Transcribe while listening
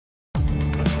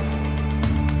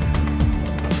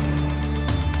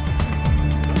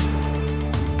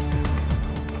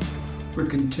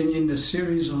continuing the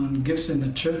series on gifts in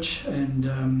the church, and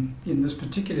in this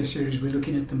particular series we're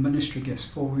looking at the ministry gifts,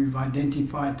 for we've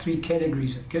identified three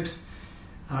categories of gifts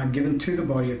given to the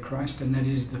body of Christ, and that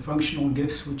is the functional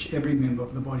gifts which every member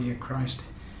of the body of Christ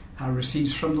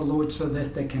receives from the Lord so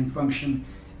that they can function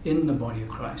in the body of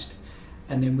Christ.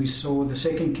 And then we saw the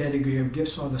second category of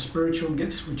gifts are the spiritual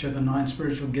gifts, which are the 9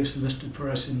 spiritual gifts listed for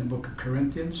us in the book of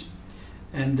Corinthians.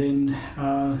 And then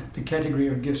the category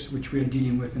of gifts which we are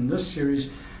dealing with in this series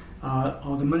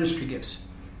are the ministry gifts.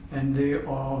 And there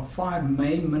are 5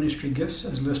 main ministry gifts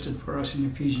as listed for us in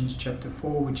Ephesians chapter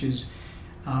 4, which is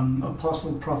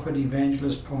apostle, prophet,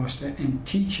 evangelist, pastor, and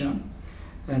teacher.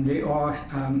 And there are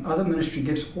other ministry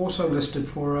gifts also listed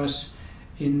for us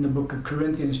in the book of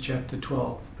Corinthians chapter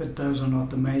 12, but those are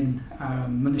not the main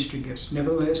ministry gifts.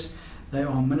 Nevertheless, they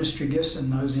are ministry gifts,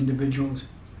 and those individuals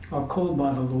are called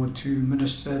by the Lord to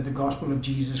minister the gospel of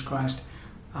Jesus Christ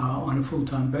on a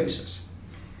full-time basis.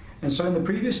 And so in the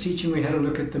previous teaching we had a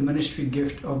look at the ministry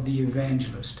gift of the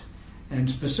evangelist, and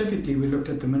specifically we looked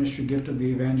at the ministry gift of the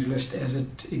evangelist as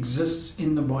it exists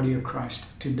in the body of Christ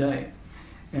today.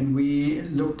 And we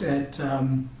looked at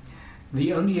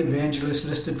the only evangelist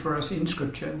listed for us in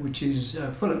Scripture, which is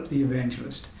Philip the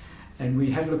evangelist. And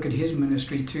we had a look at his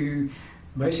ministry to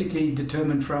basically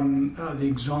determine from the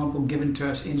example given to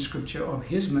us in Scripture of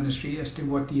his ministry as to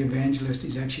what the evangelist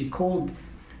is actually called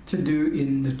to do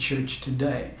in the church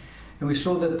today. And we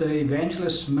saw that the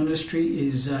evangelist's ministry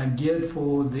is geared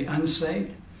for the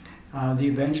unsaved. The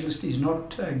evangelist is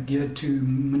not geared to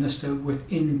minister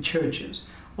within churches,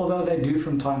 although they do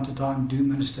from time to time do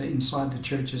minister inside the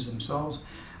churches themselves.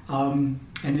 And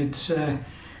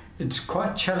it's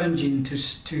quite challenging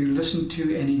to listen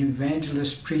to an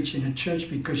evangelist preach in a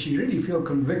church, because you really feel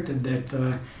convicted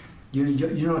that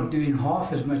you're not doing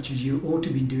half as much as you ought to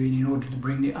be doing in order to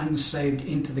bring the unsaved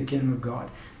into the kingdom of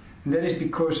God. And that is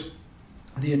because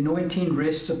the anointing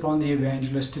rests upon the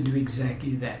evangelist to do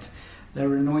exactly that.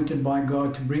 They're anointed by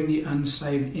God to bring the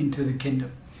unsaved into the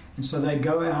kingdom. And so they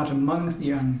go out among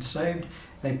the unsaved,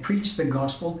 they preach the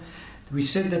gospel. We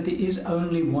said that there is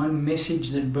only one message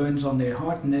that burns on their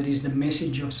heart, and that is the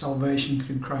message of salvation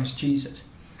through Christ Jesus.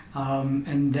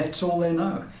 And that's all they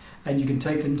know. And you can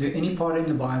take them to any part in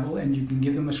the Bible, and you can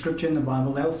give them a scripture in the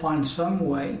Bible. They'll find some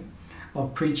way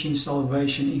of preaching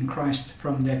salvation in Christ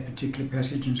from that particular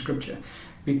passage in Scripture,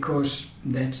 because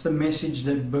that's the message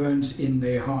that burns in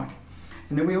their heart.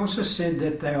 And then we also said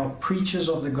that they are preachers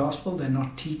of the gospel. They're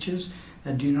not teachers.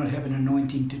 They do not have an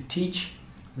anointing to teach.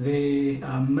 Their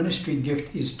ministry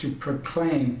gift is to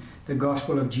proclaim the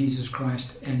gospel of Jesus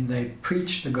Christ, and they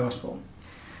preach the gospel.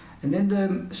 And then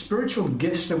the spiritual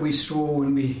gifts that we saw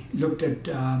when we looked at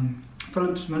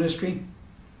Philip's ministry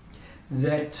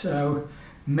that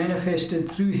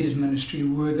manifested through his ministry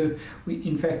were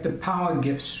the power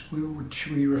gifts, which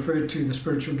we referred to the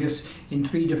spiritual gifts in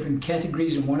 3 different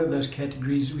categories. And one of those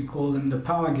categories we call them the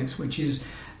power gifts, which is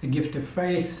the gift of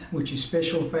faith, which is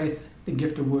special faith, the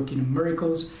gift of working of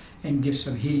miracles, and gifts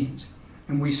of healings.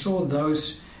 And we saw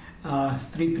those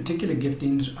 3 particular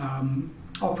giftings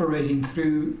operating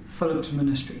through Philip's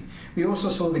ministry. We also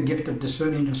saw the gift of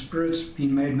discerning of spirits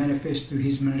being made manifest through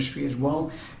his ministry as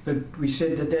well, but we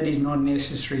said that that is not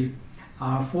necessary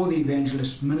for the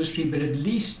evangelist's ministry, but at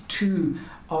least 2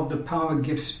 of the power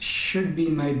gifts should be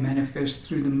made manifest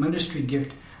through the ministry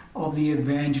gift of the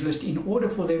evangelist in order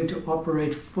for them to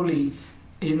operate fully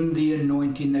in the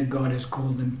anointing that God has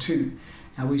called them to.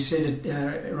 Now, we said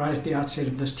it right at the outset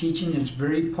of this teaching, it's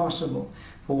very possible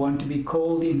for one to be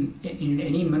called in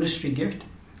any ministry gift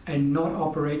and not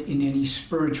operate in any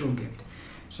spiritual gift.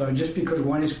 So just because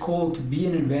one is called to be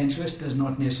an evangelist does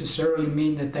not necessarily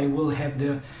mean that they will have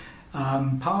the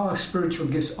power spiritual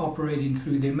gifts operating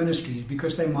through their ministries,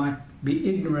 because they might be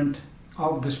ignorant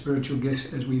of the spiritual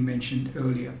gifts, as we mentioned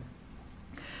earlier.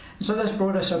 And so that's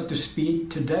brought us up to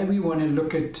speed. Today we want to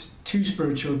look at 2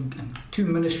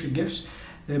 ministry gifts,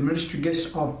 the ministry gifts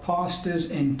of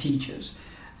pastors and teachers.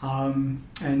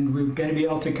 And we're going to be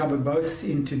able to cover both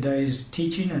in today's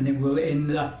teaching, and then we'll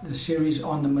end up the series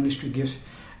on the ministry gifts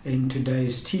in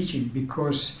today's teaching,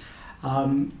 because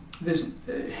there's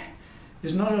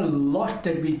not a lot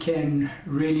that we can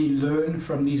really learn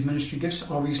from these ministry gifts.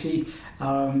 Obviously,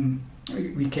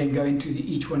 we can go into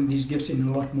each one of these gifts in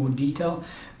a lot more detail,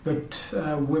 but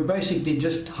we're basically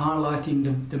just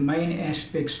highlighting the main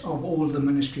aspects of all the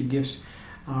ministry gifts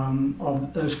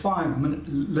of those 5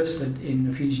 listed in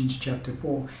Ephesians chapter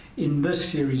 4 in this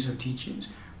series of teachings.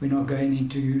 We're not going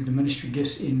into the ministry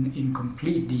gifts in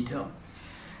complete detail.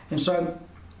 And so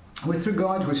With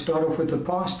regards, we start off with the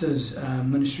pastor's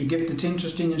ministry gift. It's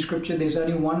interesting in Scripture, there's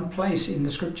only one place in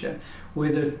the Scripture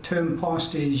where the term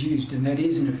pastor is used, and that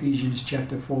is in Ephesians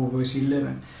chapter 4, verse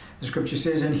 11. The Scripture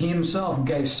says, "And he himself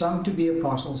gave some to be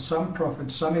apostles, some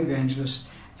prophets, some evangelists,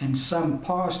 and some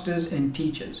pastors and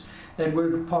teachers." That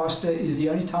word pastor is the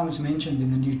only time it's mentioned in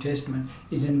the New Testament,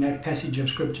 is in that passage of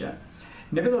Scripture.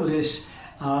 Nevertheless,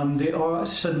 there are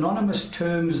synonymous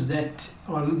terms that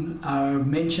are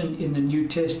mentioned in the New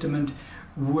Testament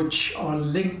which are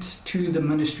linked to the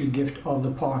ministry gift of the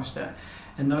pastor.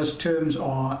 And those terms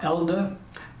are elder,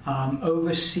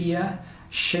 overseer,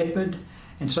 shepherd.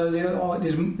 And so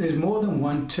there's more than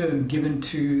one term given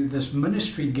to this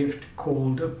ministry gift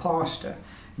called a pastor.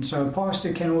 And so a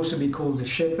pastor can also be called a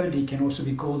shepherd, he can also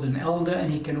be called an elder,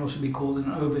 and he can also be called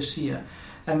an overseer.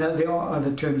 And there are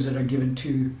other terms that are given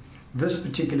to this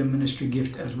particular ministry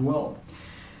gift as well.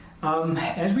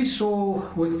 As we saw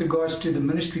with regards to the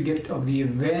ministry gift of the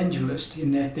evangelist,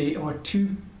 in that there are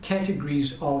two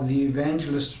categories of the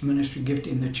evangelist's ministry gift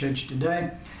in the church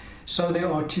today, so there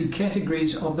are two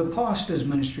categories of the pastor's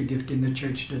ministry gift in the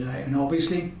church today. And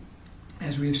obviously,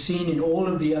 as we've seen in all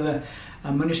of the other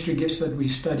ministry gifts that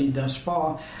we've studied thus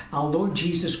far, our Lord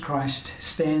Jesus Christ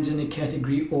stands in a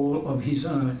category all of his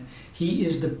own. He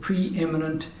is the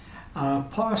preeminent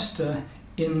pastor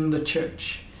in the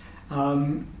church.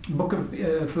 Book of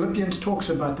Philippians talks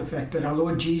about the fact that our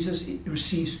Lord Jesus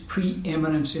receives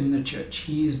preeminence in the church.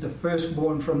 He is the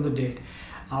firstborn from the dead.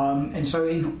 And so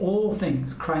in all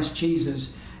things, Christ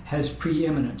Jesus has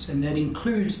preeminence, and that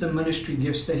includes the ministry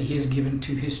gifts that he has given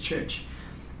to his church.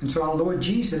 And so our Lord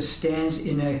Jesus stands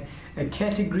in a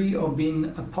category of being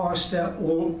a pastor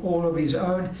all of his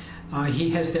own.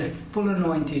 He has that full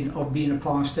anointing of being a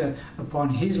pastor upon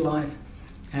his life,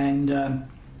 and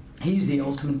he's the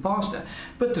ultimate pastor.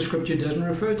 But the Scripture doesn't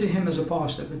refer to him as a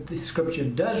pastor, but the Scripture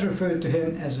does refer to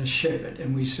him as a shepherd.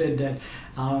 And we said that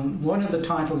one of the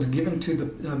titles given to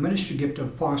the ministry gift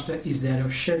of pastor is that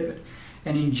of shepherd.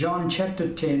 And in John chapter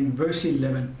 10, verse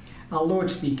 11, our Lord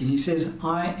speaking, he says,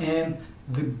 "I am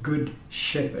the good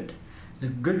shepherd. The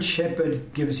good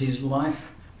shepherd gives his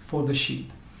life for the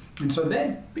sheep." And so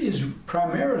that is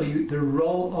primarily the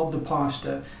role of the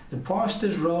pastor. The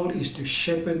pastor's role is to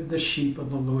shepherd the sheep of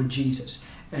the Lord Jesus.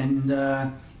 And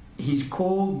he's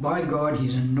called by God,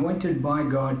 he's anointed by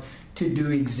God to do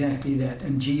exactly that.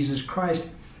 And Jesus Christ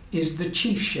is the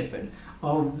chief shepherd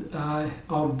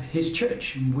of his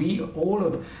church. We, all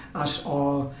of us,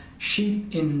 are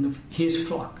sheep in his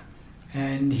flock.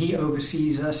 And he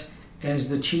oversees us as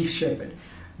the chief shepherd.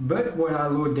 But what our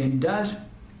Lord then does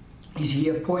is he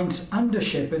appoints under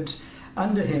shepherds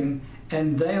under him,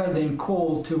 and they are then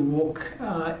called to walk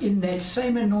in that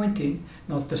same anointing,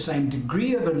 not the same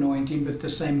degree of anointing, but the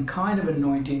same kind of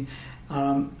anointing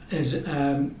as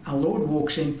our Lord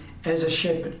walks in as a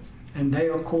shepherd. And they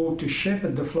are called to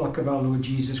shepherd the flock of our Lord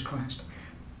Jesus Christ.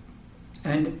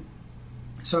 And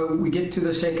so we get to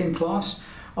the second class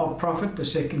of prophet, the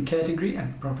second category,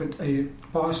 and prophet, a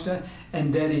pastor,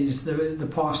 and that is the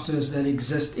pastors that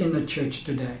exist in the church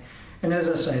today. And as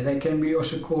I say, they can be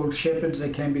also called shepherds, they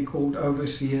can be called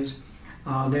overseers.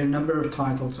 There are a number of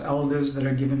titles, elders, that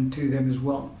are given to them as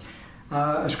well.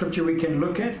 A scripture we can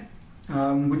look at,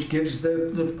 which gives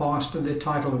the pastor the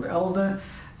title of elder,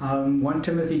 1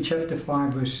 Timothy chapter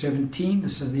 5, verse 17.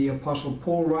 This is the Apostle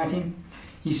Paul writing.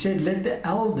 He said, "Let the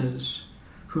elders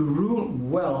who rule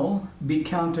well be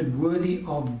counted worthy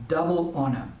of double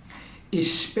honor,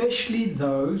 especially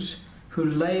those who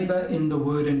labor in the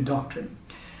word and doctrine."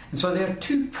 And so there are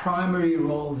two primary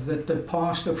roles that the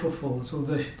pastor fulfills, or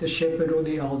the shepherd or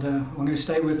the elder. I'm going to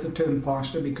stay with the term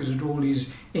pastor because it all is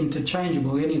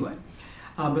interchangeable anyway.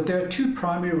 But there are two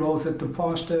primary roles that the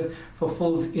pastor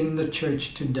fulfills in the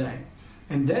church today.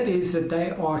 And that is that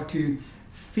they are to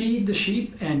feed the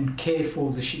sheep and care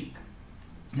for the sheep.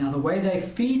 Now, the way they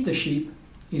feed the sheep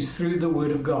is through the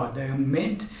Word of God. They are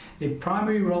meant, their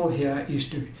primary role here is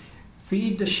to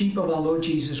feed the sheep of our Lord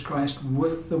Jesus Christ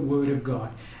with the Word of God.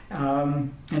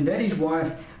 And that is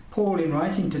why Paul, in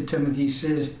writing to Timothy,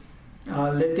 says,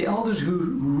 "Let the elders who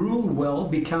rule well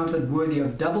be counted worthy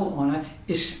of double honor,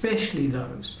 especially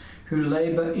those who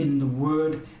labor in the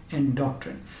Word and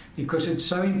doctrine." Because it's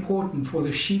so important for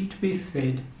the sheep to be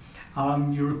fed.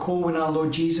 You recall when our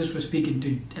Lord Jesus was speaking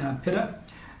to Peter,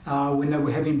 when they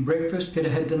were having breakfast, Peter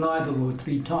had denied the Lord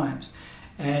 3 times.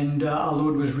 And our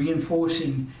Lord was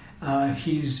reinforcing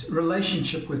his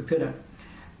relationship with Peter.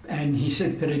 And he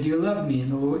said, "Peter, do you love me?"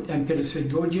 And Peter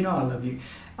said, "Lord, you know I love you."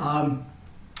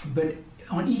 But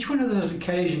on each one of those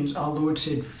occasions, our Lord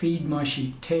said, "Feed my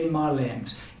sheep, tend my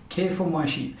lambs, care for my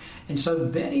sheep. And so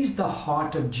that is the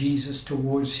heart of Jesus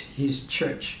towards his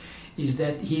church, is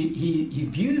that he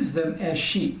views them as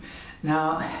sheep.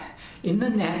 Now, in the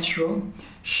natural,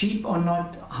 sheep are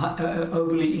not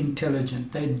overly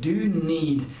intelligent. They do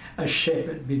need a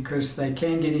shepherd because they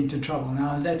can get into trouble.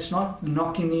 Now, that's not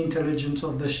knocking the intelligence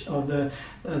of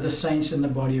the saints in the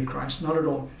body of Christ, not at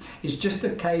all. It's just a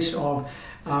case of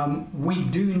we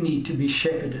do need to be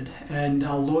shepherded, and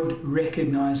our Lord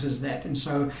recognizes that, and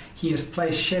so he has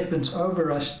placed shepherds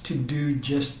over us to do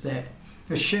just that.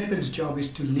 The shepherd's job is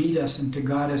to lead us and to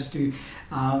guide us to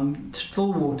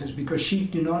still waters, because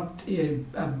sheep do not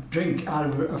drink out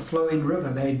of a flowing river.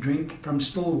 They drink from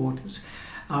still waters.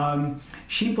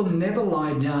 Sheep will never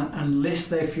lie down unless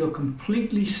they feel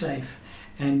completely safe.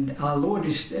 And our Lord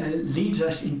leads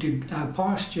us into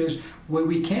pastures where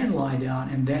we can lie down,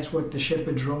 and that's what the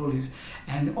shepherd's role is.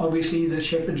 And obviously the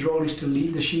shepherd's role is to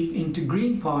lead the sheep into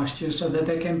green pastures so that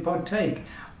they can partake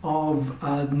of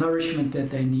nourishment that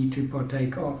they need to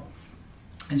partake of.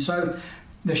 And so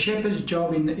the shepherd's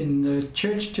job in the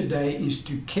church today is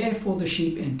to care for the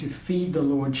sheep and to feed the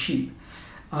Lord's sheep.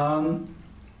 But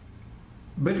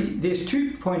there's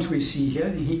 2 points we see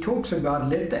here. He talks about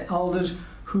let the elders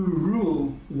who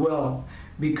rule well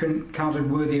be counted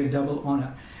worthy of double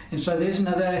honor. And so there's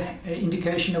another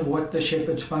indication of what the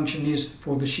shepherd's function is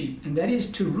for the sheep, and that is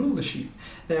to rule the sheep.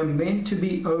 They are meant to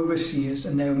be overseers,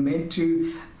 and they are meant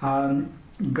to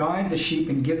guide the sheep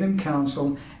and give them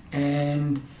counsel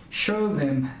and show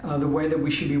them the way that we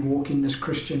should be walking this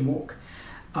Christian walk.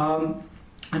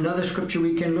 Another scripture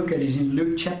we can look at is in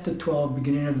Luke chapter 12,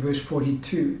 beginning at verse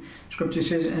 42. Scripture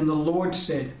says, "And the Lord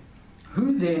said,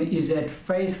 who then is that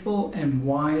faithful and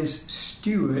wise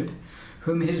steward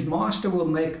whom his master will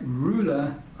make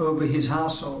ruler over his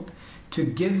household, to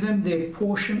give them their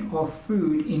portion of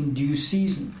food in due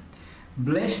season?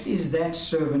 Blessed is that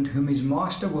servant whom his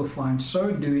master will find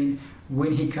so doing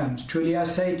when he comes. Truly I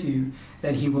say to you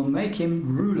that he will make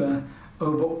him ruler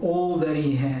over all that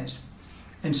he has."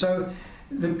 And so,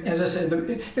 as I said,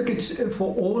 look, it's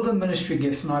for all the ministry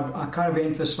gifts, and I kind of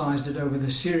emphasized it over the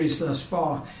series thus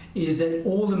far, is that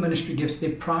all the ministry gifts, their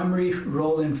primary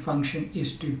role and function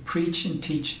is to preach and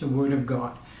teach the Word of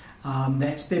God.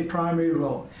 That's their primary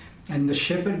role. And the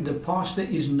shepherd, the pastor,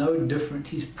 is no different.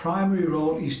 His primary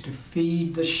role is to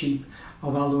feed the sheep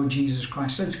of our Lord Jesus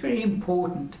Christ. So it's very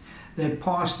important that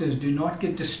pastors do not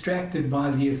get distracted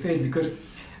by the affairs, because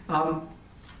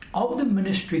of the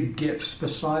ministry gifts,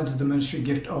 besides the ministry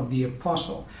gift of the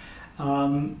apostle,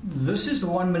 this is the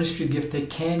one ministry gift that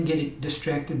can get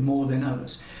distracted more than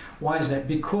others. Why is that?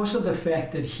 Because of the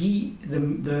fact that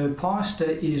the pastor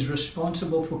is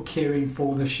responsible for caring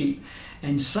for the sheep.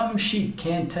 And some sheep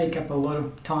can take up a lot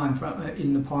of time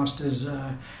in the pastor's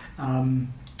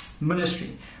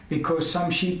ministry, because some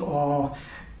sheep are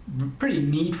pretty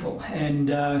needful and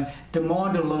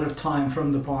demand a lot of time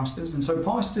from the pastors. And so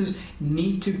pastors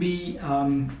need to be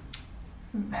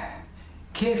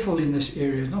careful in this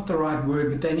area. It's not the right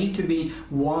word, but they need to be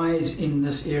wise in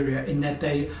this area, in that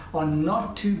they are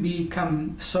not to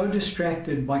become so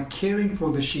distracted by caring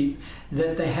for the sheep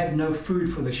that they have no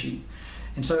food for the sheep.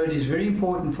 And so it is very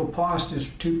important for pastors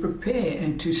to prepare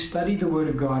and to study the Word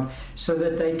of God so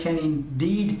that they can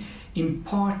indeed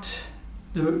impart.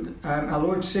 Our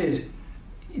Lord says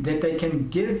that they can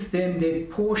give them their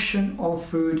portion of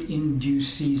food in due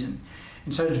season.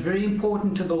 And so it's very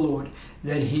important to the Lord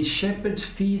that his shepherds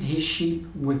feed his sheep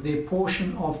with their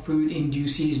portion of food in due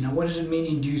season. Now, what does it mean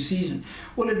in due season?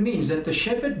 Well, it means that the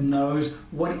shepherd knows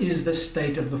what is the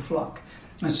state of the flock.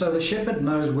 And so the shepherd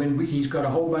knows when he's got a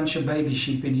whole bunch of baby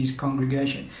sheep in his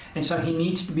congregation. And so he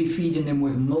needs to be feeding them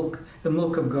with milk, the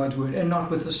milk of God's Word, and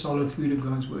not with the solid food of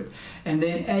God's Word. And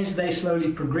then as they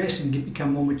slowly progress and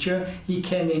become more mature, he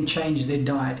can then change their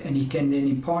diet, and he can then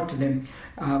impart to them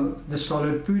the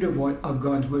solid food of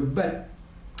God's Word. But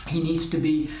he needs to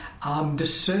be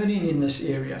discerning in this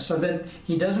area, so that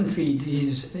he doesn't feed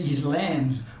his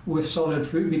lambs with solid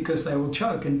food, because they will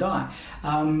choke and die.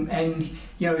 And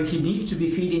he needs to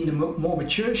be feeding the more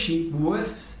mature sheep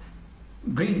with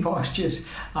green pastures,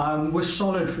 with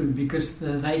solid food, because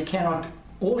they cannot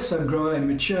also grow and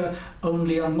mature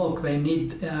only on milk. They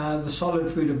need the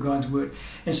solid food of God's Word.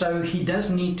 And so he does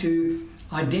need to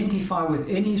identify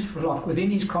within his flock,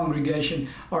 within his congregation,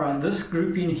 all right, this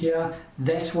group in here,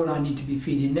 that's what I need to be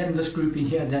feeding them. This group in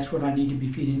here, that's what I need to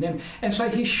be feeding them. And so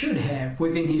he should have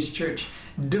within his church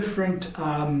different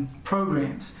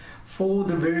programs for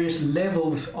the various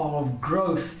levels of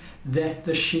growth that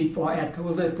the sheep are at,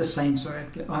 or that the saints are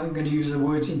at. I'm going to use the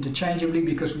words interchangeably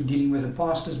because we're dealing with a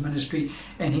pastor's ministry,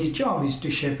 and his job is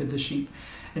to shepherd the sheep.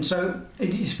 And so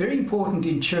it is very important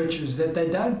in churches that they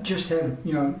don't just have,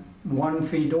 one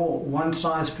fit all, one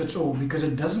size fits all, because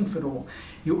it doesn't fit all.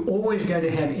 You're always going to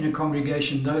have in a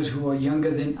congregation those who are younger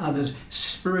than others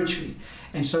spiritually.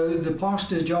 And so the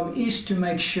pastor's job is to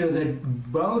make sure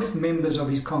that both members of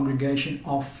his congregation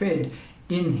are fed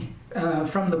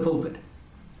from the pulpit.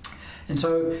 And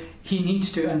so he needs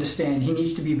to understand, he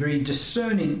needs to be very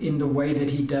discerning in the way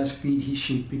that he does feed his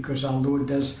sheep, because our Lord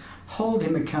does hold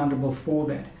him accountable for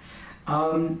that.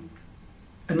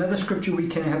 Another scripture we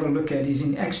can have a look at is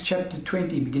in Acts chapter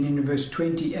 20, beginning in verse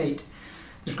 28.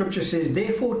 The scripture says,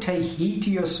 "Therefore take heed to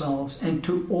yourselves and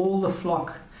to all the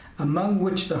flock among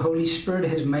which the Holy Spirit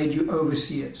has made you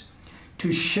overseers,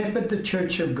 to shepherd the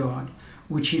church of God,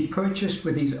 which he purchased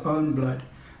with his own blood.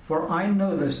 For I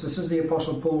know this is the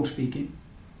Apostle Paul speaking,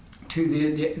 to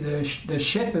the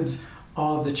shepherds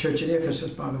of the church at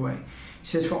Ephesus, by the way. He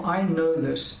says, for I know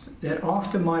this, that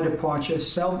after my departure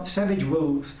savage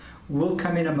wolves will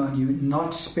come in among you,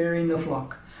 not sparing the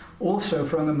flock. Also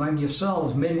from among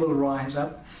yourselves men will rise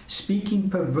up, speaking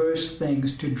perverse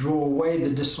things to draw away the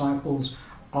disciples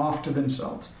after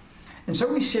themselves." And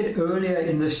so we said earlier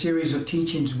in this series of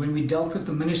teachings, when we dealt with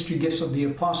the ministry gifts of the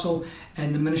apostle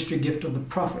and the ministry gift of the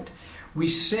prophet, we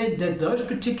said that those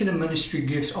particular ministry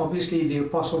gifts, obviously the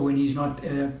apostle when he's not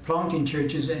planting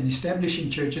churches and establishing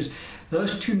churches,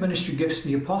 those two ministry gifts,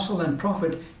 the apostle and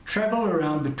prophet, travel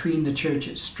around between the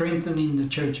churches, strengthening the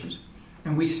churches.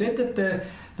 And we said that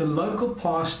the local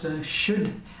pastor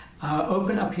should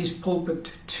open up his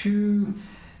pulpit to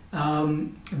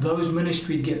those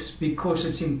ministry gifts, because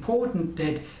it's important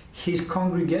that his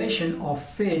congregation are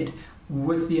fed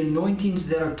with the anointings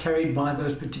that are carried by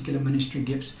those particular ministry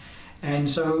gifts. And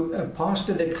so a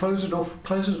pastor that closes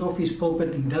off his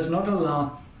pulpit and does not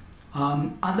allow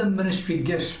other ministry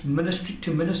gifts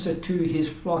to minister to his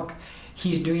flock,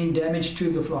 he's doing damage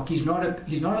to the flock. He's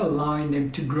not allowing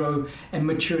them to grow and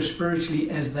mature spiritually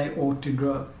as they ought to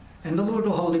grow. And the Lord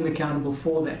will hold him accountable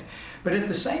for that. But at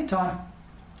the same time,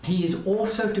 he is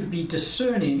also to be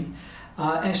discerning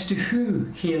as to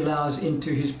who he allows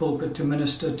into his pulpit to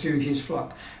minister to his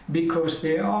flock, because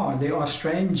there are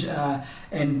strange,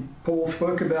 and Paul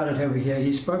spoke about it over here.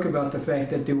 He spoke about the fact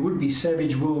that there would be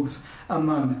savage wolves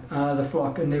among the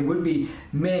flock, and there would be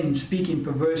men speaking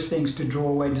perverse things to draw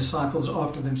away disciples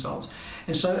after themselves.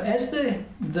 And so as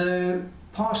the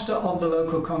pastor of the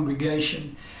local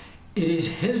congregation, it is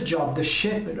his job, the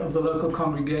shepherd of the local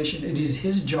congregation, it is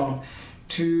his job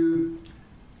to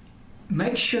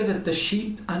make sure that the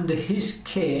sheep under his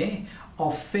care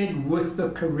are fed with the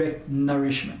correct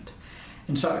nourishment.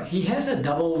 And so he has a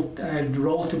double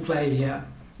role to play here,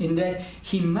 in that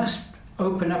he must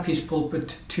open up his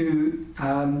pulpit to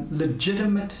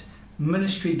legitimate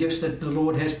ministry gifts that the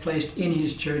Lord has placed in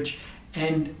his church,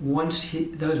 and wants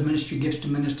those ministry gifts to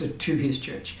minister to his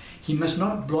church. He must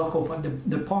not block off,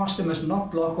 the pastor must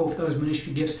not block off those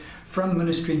ministry gifts from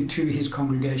ministering to his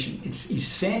congregation. It's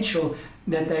essential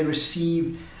that they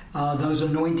receive those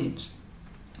anointings.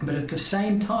 But at the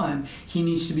same time, he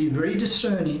needs to be very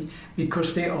discerning,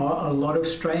 because there are a lot of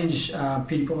strange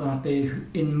people out there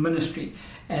in ministry.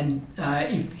 And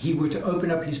if he were to open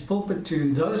up his pulpit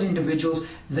to those individuals,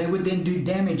 they would then do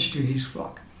damage to his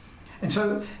flock. And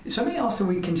so something else that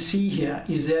we can see here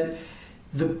is that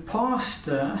the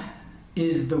pastor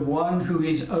is the one who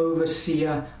is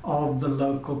overseer of the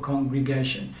local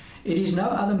congregation. It is no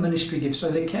other ministry gift. So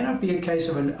there cannot be a case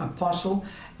of an apostle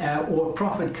or a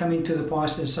prophet coming to the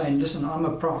pastor saying, listen, I'm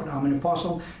a prophet, I'm an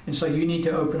apostle, and so you need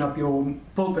to open up your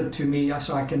pulpit to me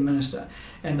so I can minister.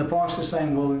 And the pastor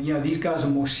saying, well, these guys are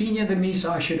more senior than me,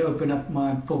 so I should open up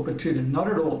my pulpit to them. Not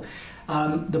at all.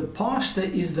 The pastor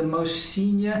is the most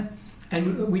senior.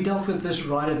 And we dealt with this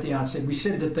right at the outset. We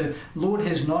said that the Lord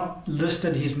has not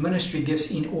listed his ministry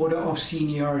gifts in order of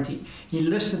seniority. He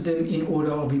listed them in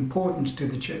order of importance to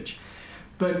the church.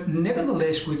 But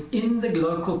nevertheless, within the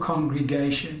local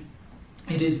congregation,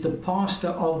 it is the pastor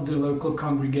of the local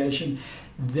congregation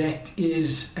that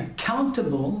is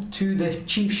accountable to the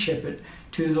chief shepherd,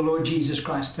 to the Lord Jesus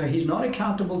Christ. So he's not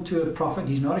accountable to a prophet,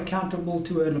 he's not accountable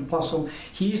to an apostle,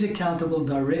 he's accountable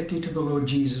directly to the Lord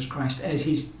Jesus Christ as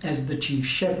the chief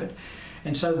shepherd.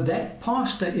 And so that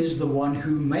pastor is the one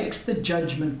who makes the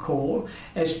judgment call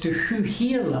as to who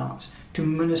he allows to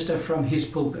minister from his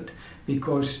pulpit,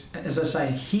 because, as I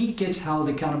say, he gets held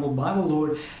accountable by the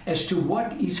Lord as to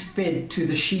what is fed to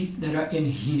the sheep that are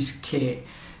in his care.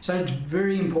 So it's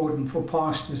very important for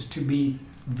pastors to be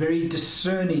very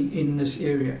discerning in this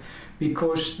area,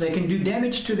 because they can do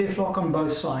damage to their flock on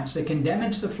both sides. They can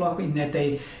damage the flock in that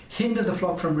they hinder the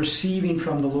flock from receiving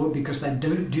from the Lord because they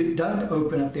don't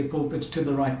open up their pulpits to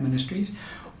the right ministries,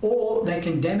 or they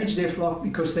can damage their flock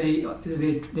because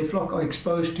their flock are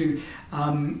exposed to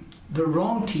the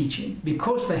wrong teaching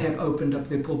because they have opened up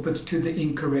their pulpits to the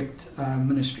incorrect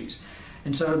ministries.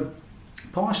 And so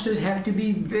pastors have to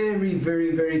be very,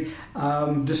 very, very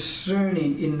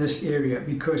discerning in this area,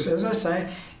 because, as I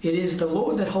say, it is the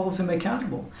Lord that holds them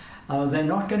accountable. They're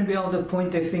not going to be able to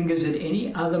point their fingers at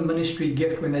any other ministry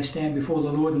gift when they stand before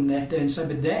the Lord in that day and say,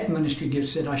 but that ministry gift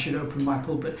said I should open my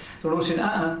pulpit. The Lord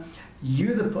said,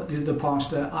 you, the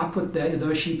pastor, I put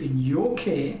those sheep in your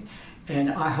care,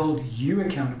 and I hold you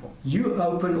accountable. You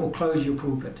open or close your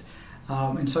pulpit.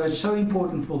 And so it's so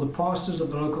important for the pastors of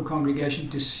the local congregation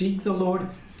to seek the Lord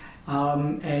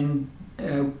and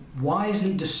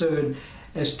wisely discern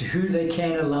as to who they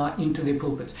can allow into their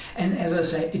pulpits. And as I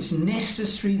say, it's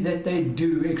necessary that they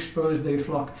do expose their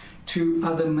flock to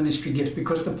other ministry gifts,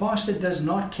 because the pastor does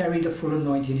not carry the full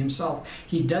anointing himself.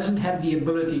 He doesn't have the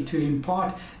ability to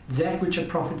impart that which a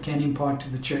prophet can impart to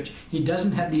the church. He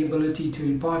doesn't have the ability to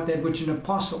impart that which an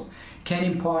apostle can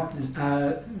impart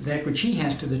that which he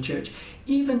has to the church.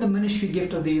 Even the ministry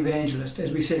gift of the evangelist,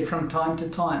 as we said, from time to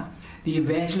time, the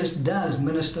evangelist does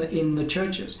minister in the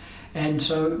churches. And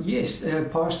so, yes, a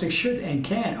pastor should and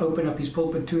can open up his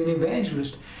pulpit to an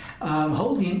evangelist,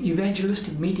 holding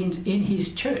evangelistic meetings in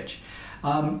his church.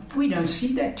 We don't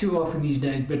see that too often these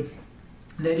days, but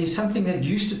that is something that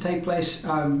used to take place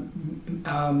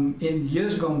in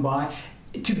years gone by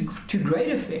to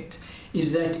great effect.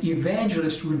 Is that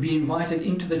evangelists would be invited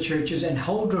into the churches and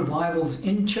hold revivals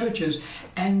in churches,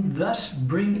 and thus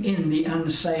bring in the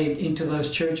unsaved into those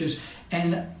churches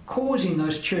and causing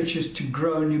those churches to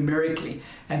grow numerically.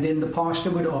 And then the pastor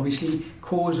would obviously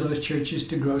cause those churches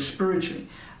to grow spiritually.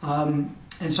 And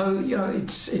so,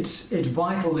 it's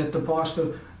vital that the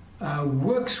pastor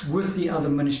works with the other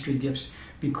ministry gifts,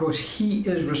 because he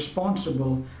is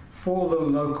responsible for the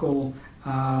local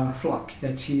flock.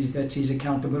 That's his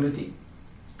accountability.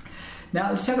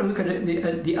 Now let's have a look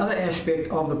at the other aspect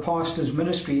of the pastor's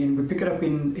ministry, and we pick it up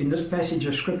in this passage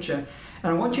of Scripture.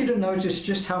 And I want you to notice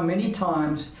just how many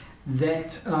times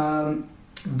that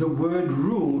the word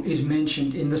rule is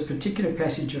mentioned in this particular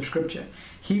passage of Scripture.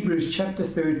 Hebrews chapter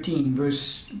 13,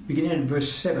 beginning at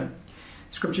verse 7.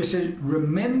 Scripture says,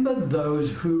 "Remember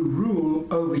those who rule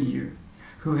over you,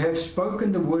 who have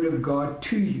spoken the word of God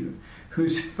to you,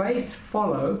 whose faith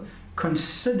follow,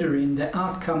 considering the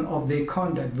outcome of their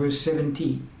conduct." Verse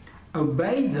 17,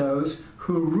 "Obey those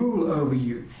who rule over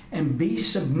you, and be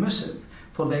submissive,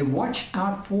 for they watch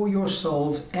out for your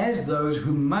souls as those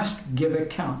who must give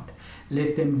account.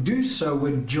 Let them do so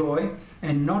with joy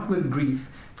and not with grief,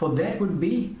 for that would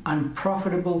be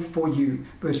unprofitable for you."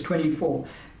 Verse 24,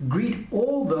 "Greet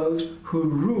all those who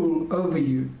rule over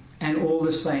you, and all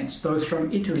the saints." Those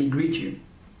from Italy greet you.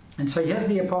 And so here's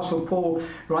the Apostle Paul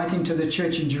writing to the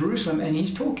church in Jerusalem, and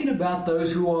he's talking about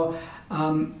those who are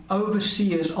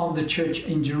overseers of the church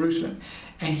in Jerusalem.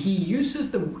 And he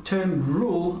uses the term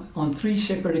rule on 3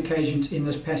 separate occasions in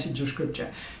this passage of Scripture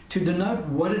to denote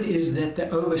what it is that the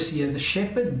overseer, the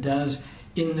shepherd, does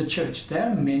in the church.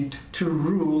 They're meant to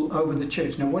rule over the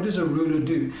church. Now, what does a ruler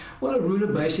do? Well, a ruler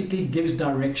basically gives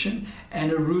direction,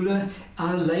 and a ruler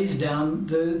lays down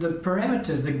the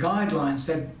parameters, the guidelines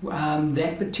that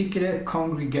that particular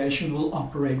congregation will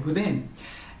operate within.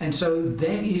 And so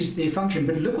that is their function.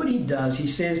 But look what he does. He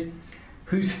says,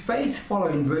 "Whose faith follow,"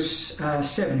 in verse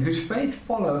 7, "whose faith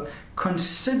follow,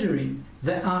 considering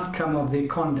the outcome of their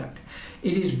conduct."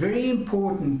 It is very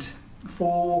important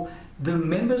for the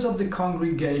members of the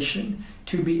congregation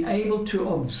to be able to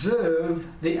observe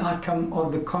the outcome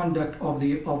of the conduct of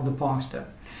the pastor.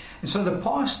 And so the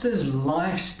pastor's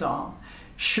lifestyle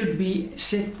should be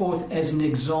set forth as an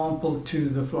example to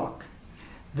the flock.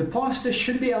 The pastor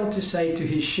should be able to say to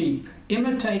his sheep,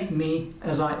 "Imitate me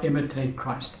as I imitate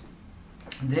Christ."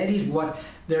 That is what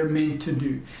they're meant to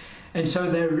do. And so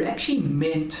they're actually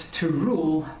meant to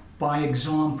rule by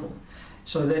example.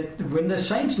 So that when the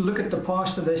saints look at the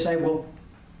pastor, they say, well,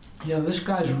 this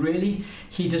guy's really,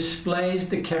 he displays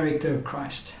the character of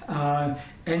Christ.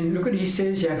 And look what he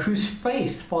says here, "whose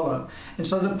faith follow." And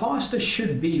so the pastor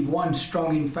should be one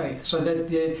strong in faith, so that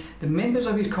the members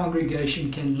of his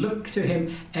congregation can look to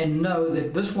him and know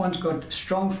that this one's got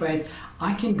strong faith.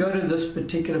 I can go to this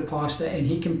particular pastor and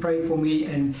he can pray for me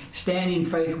and stand in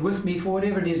faith with me for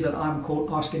whatever it is that I'm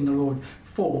asking the Lord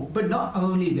for. But not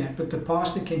only that, but the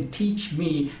pastor can teach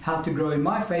me how to grow in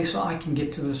my faith so I can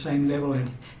get to the same level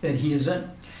that he is in.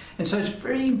 And so it's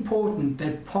very important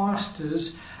that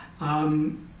pastors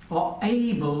are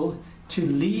able to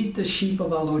lead the sheep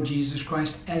of our Lord Jesus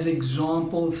Christ as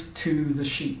examples to the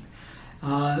sheep.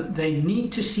 They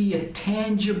need to see a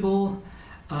tangible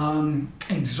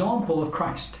example of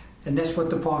Christ, and that's what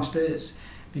the pastor is,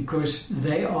 because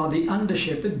they are the under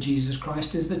shepherd. Jesus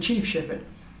Christ is the chief shepherd.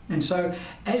 And so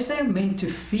as they're meant to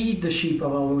feed the sheep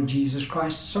of our Lord Jesus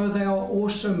Christ, so they are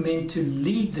also meant to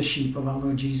lead the sheep of our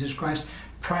Lord Jesus Christ,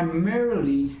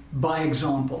 primarily by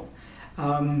example.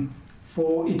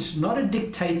 For it's not a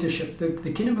dictatorship.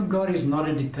 The kingdom of God is not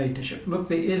a dictatorship. Look,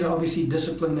 there is obviously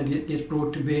discipline that gets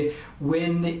brought to bear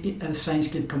when the saints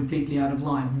get completely out of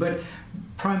line. But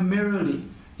primarily,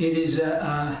 it is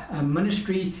a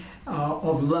ministry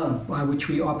of love by which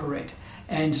we operate.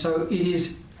 And so it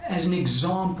is as an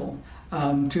example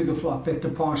to the flock that the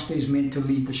pastor is meant to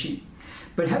lead the sheep.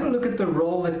 But have a look at the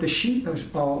role that the sheep,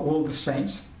 all the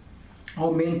saints,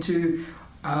 are meant to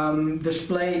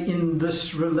display in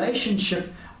this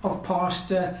relationship of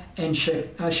pastor and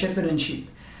shepherd and sheep.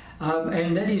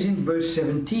 And that is in verse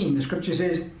 17. The scripture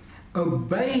says,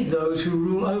 obey those who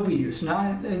rule over you. So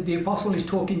now the apostle is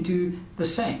talking to the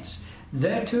saints.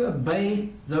 They're to obey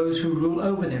those who rule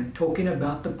over them, talking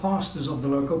about the pastors of the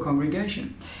local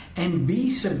congregation. And be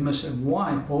submissive.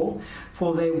 Why, Paul?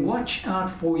 For they watch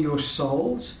out for your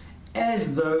souls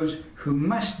as those who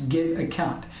must give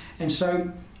account. And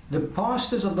so the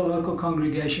pastors of the local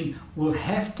congregation will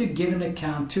have to give an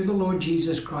account to the Lord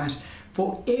Jesus Christ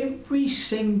for every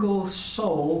single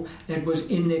soul that was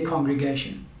in their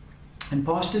congregation. And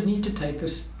pastors need to take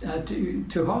this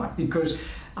to heart, because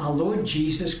our Lord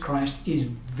Jesus Christ is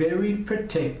very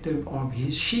protective of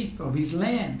his sheep, of his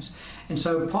lambs. And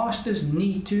so pastors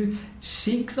need to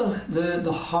seek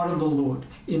the heart of the Lord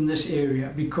in this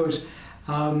area, because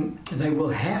they will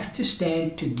have to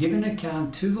stand to give an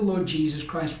account to the Lord Jesus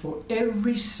Christ for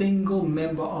every single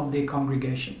member of their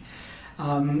congregation.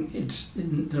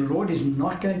 The Lord is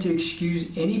not going to excuse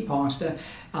any pastor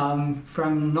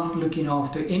from not looking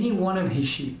after any one of his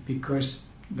sheep, because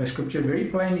the scripture very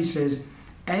plainly says,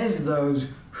 as those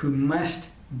who must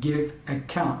give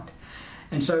account.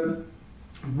 And so,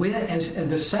 whereas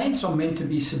the saints are meant to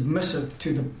be submissive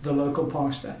to the local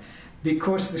pastor,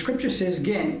 because the scripture says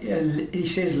again, he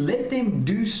says, let them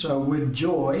do so with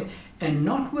joy and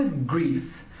not with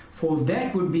grief, for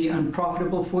that would be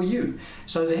unprofitable for you.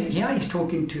 So here he's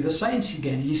talking to the saints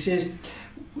again. He says,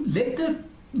 let the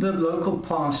local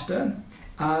pastor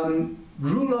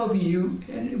rule over you.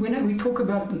 And when we talk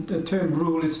about the term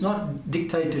rule, it's not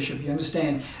dictatorship, you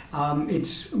understand.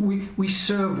 We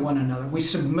serve one another, we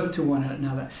submit to one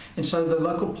another. And so the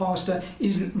local pastor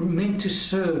is meant to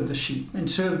serve the sheep and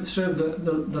serve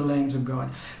the lambs of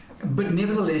God. But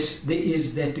nevertheless, there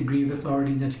is that degree of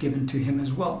authority that's given to him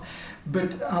as well.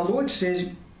 But our Lord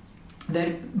says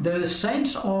that the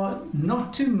saints are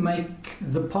not to make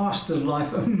the pastor's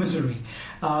life a misery,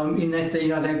 in that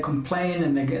they complain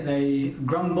and they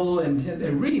grumble and they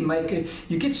really make it.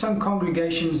 You get some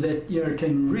congregations that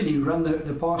can really run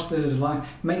the pastor's life,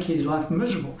 make his life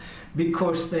miserable,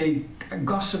 because they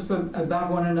gossip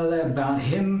about one another, about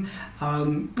him.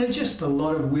 There's just a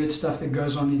lot of weird stuff that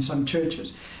goes on in some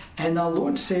churches, and our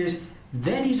Lord says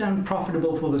that is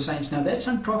unprofitable for the saints. Now, that's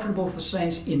unprofitable for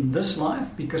saints in this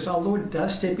life, because our Lord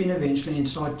does step in eventually and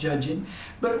start judging.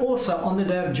 But also on the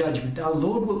day of judgment, our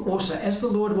Lord will also, as the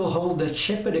Lord will hold the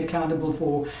shepherd accountable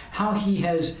for how he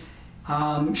has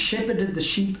shepherded the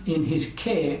sheep in his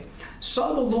care,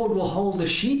 so the Lord will hold the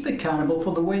sheep accountable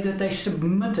for the way that they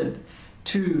submitted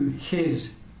to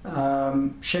his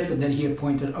shepherd that he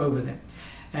appointed over them.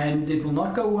 And it will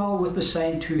not go well with the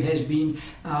saint who has been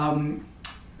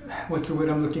what's the word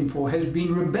I'm looking for, has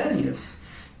been rebellious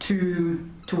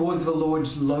towards the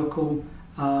Lord's local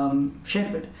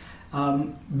shepherd,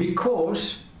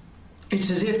 because it's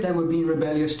as if they were being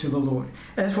rebellious to the Lord.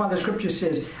 That's why the scripture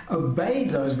says, obey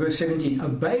those, verse 17,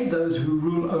 obey those who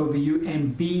rule over you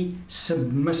and be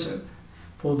submissive,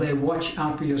 for they watch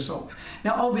out for your souls.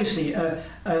 Now, obviously, a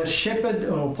shepherd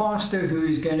or pastor who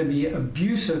is going to be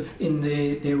abusive in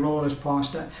their role as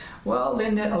pastor, well,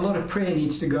 then a lot of prayer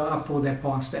needs to go up for that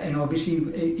pastor. And obviously,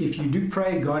 if you do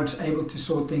pray, God's able to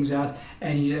sort things out,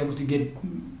 and he's able to get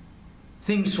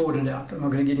things sorted out. I'm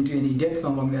not going to get into any depth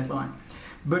along that line.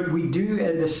 But we do,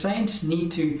 the saints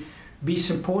need to be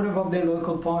supportive of their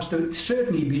local pastor,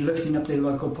 certainly be lifting up their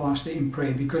local pastor in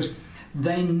prayer, because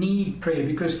they need prayer,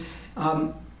 because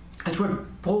that's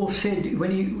what Paul said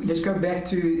when let's go back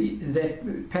to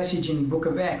that passage in the book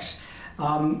of Acts.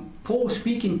 Paul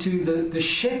speaking to the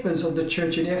shepherds of the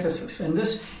church at Ephesus, and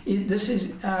this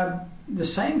is the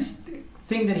same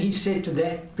thing that he said to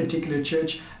that particular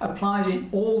church applies in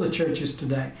all the churches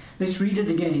today. Let's read it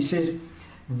again. He says,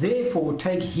 Therefore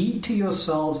take heed to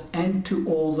yourselves and to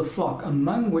all the flock,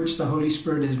 among which the Holy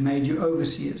Spirit has made you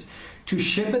overseers, to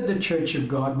shepherd the church of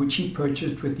God, which he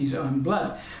purchased with his own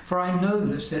blood. For I know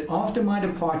this, that after my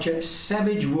departure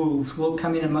savage wolves will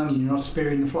come in among you, not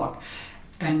sparing the flock.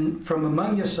 And from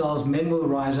among yourselves men will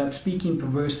rise up, speaking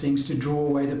perverse things, to draw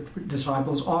away the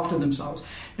disciples after themselves.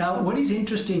 Now, what is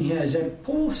interesting here is that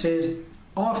Paul says,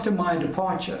 after my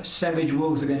departure, savage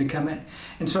wolves are going to come in.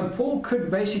 And so Paul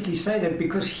could basically say that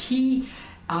because he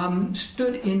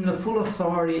stood in the full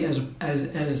authority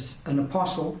as an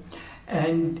apostle,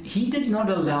 and he did not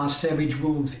allow savage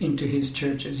wolves into his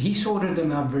churches. He sorted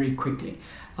them out very quickly.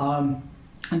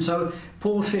 And so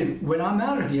Paul said, when I'm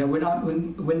out of here,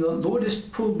 when the Lord has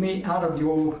pulled me out of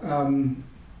your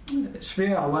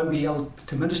sphere, I won't be able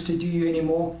to minister to you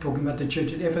anymore, talking about the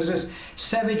church at Ephesus,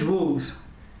 savage wolves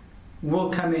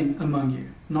will come in among you,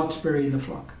 not sparing the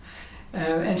flock.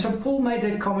 And so Paul made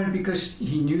that comment because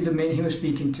he knew the men he was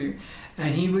speaking to.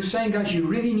 And he was saying, guys, you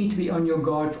really need to be on your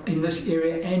guard in this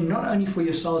area, and not only for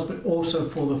yourselves, but also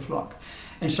for the flock.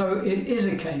 And so it is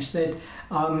a case that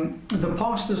the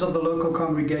pastors of the local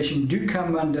congregation do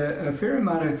come under a fair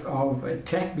amount of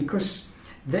attack, because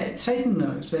Satan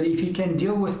knows that if he can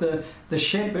deal with the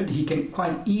shepherd, he can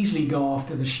quite easily go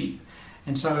after the sheep.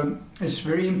 And so it's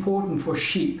very important for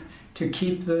sheep to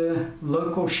keep the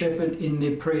local shepherd in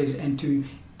their prayers and to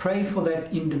pray for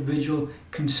that individual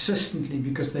consistently,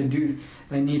 because they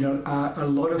need a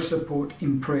lot of support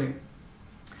in prayer.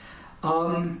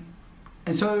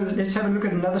 And so let's have a look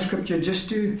at another scripture just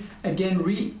to again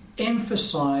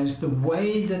re-emphasize the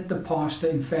way that the pastor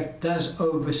in fact does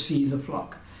oversee the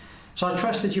flock. So I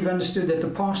trust that you've understood that the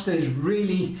pastor is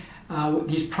really,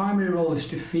 his primary role is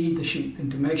to feed the sheep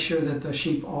and to make sure that the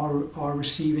sheep are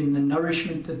receiving the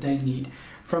nourishment that they need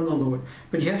from the Lord.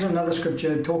 But here's another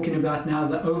scripture talking about now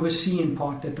the overseeing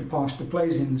part that the pastor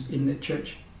plays in the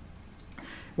church.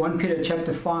 1 Peter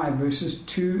chapter 5 verses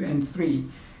 2 and 3.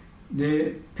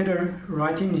 Peter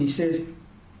writing, he says,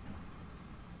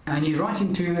 and he's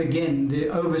writing to again the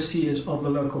overseers of the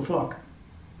local flock,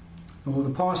 or the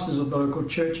pastors of the local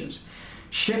churches.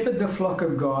 Shepherd the flock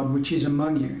of God which is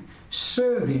among you,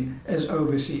 serving as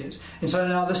overseers. And so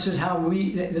now this is how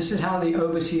the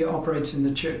overseer operates in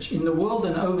the church. In the world,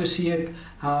 an overseer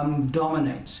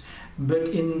dominates, but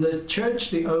in the church,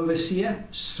 the overseer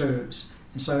serves.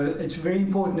 And so it's very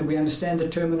important that we understand the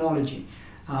terminology.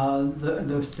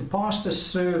 The pastor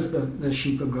serves the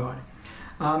sheep of God,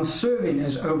 serving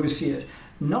as overseers,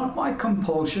 not by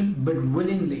compulsion, but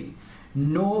willingly,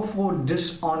 nor for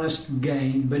dishonest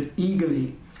gain, but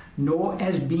eagerly, nor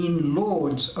as being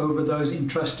lords over those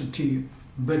entrusted to you,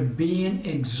 but being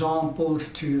examples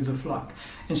to the flock.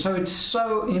 And so it's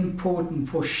so important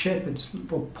for shepherds,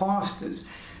 for pastors,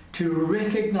 to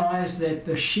recognize that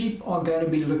the sheep are going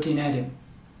to be looking at him,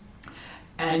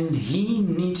 and he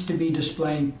needs to be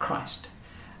displaying Christ.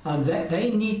 That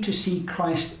they need to see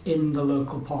Christ in the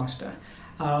local pastor.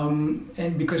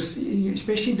 And because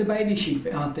especially the baby sheep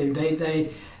out there, they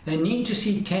need to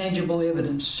see tangible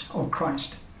evidence of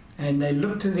Christ, and they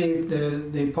look to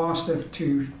their pastor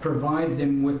to provide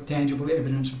them with tangible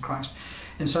evidence of Christ.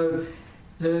 And so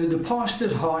the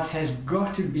pastor's heart has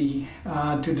got to be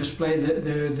to display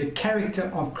the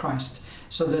character of Christ,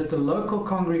 so that the local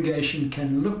congregation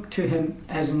can look to him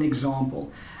as an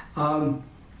example.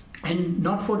 And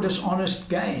not for dishonest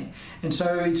gain. And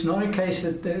so it's not a case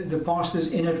that the pastor's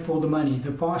in it for the money.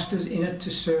 The pastor's in it to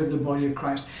serve the body of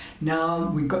Christ. Now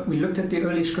we looked at the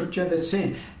early scripture that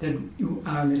said that,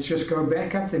 let's just go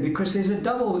back up there, because there's a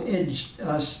double edge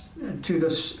to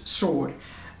this sword.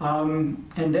 And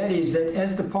that is that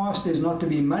as the pastor is not to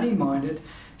be money-minded,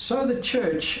 so the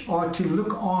church are to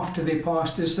look after their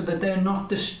pastors so that they're not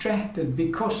distracted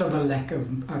because of a lack of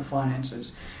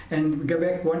finances. And we go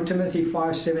back 1 Timothy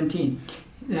 5:17.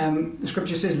 The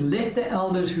scripture says, let the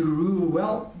elders who rule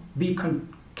well be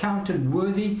counted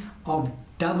worthy of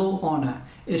double honor,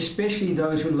 especially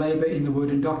those who labor in the word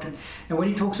and doctrine. And when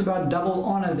he talks about double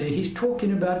honor there, he's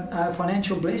talking about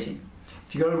financial blessing.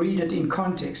 If you've got to read it in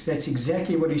context, that's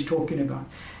exactly what he's talking about.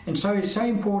 And so it's so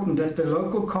important that the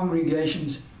local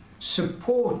congregations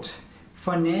support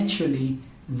financially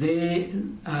their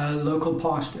local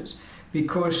pastors,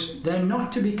 because they're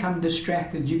not to become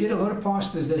distracted. You get a lot of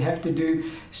pastors that have to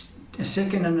do a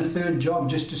second and a third job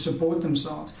just to support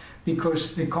themselves,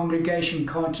 because the congregation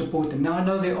can't support them. Now, I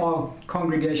know there are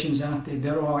congregations out there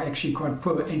that are actually quite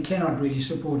poor and cannot really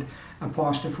support a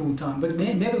pastor full-time. But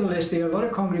nevertheless, there are a lot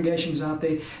of congregations out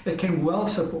there that can well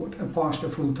support a pastor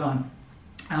full-time,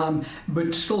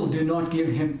 but still do not give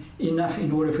him enough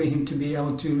in order for him to be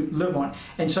able to live on.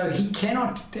 And so he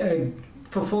cannot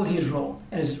fulfill his role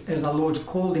as our Lord's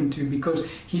called him to, because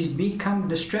he's become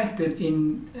distracted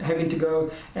in having to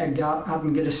go out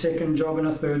and get a second job and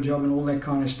a third job and all that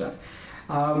kind of stuff.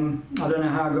 I don't know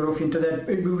how I got off into that.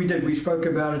 We spoke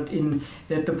about it in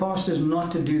that the pastor is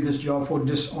not to do this job for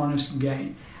dishonest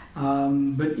gain,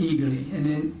 but eagerly. And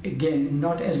then again,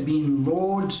 not as being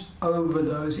lords over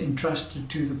those entrusted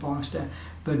to the pastor,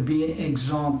 but being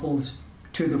examples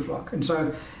to the flock. And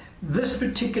so this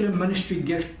particular ministry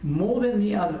gift, more than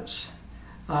the others,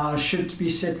 should be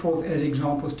set forth as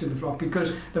examples to the flock,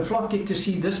 because the flock get to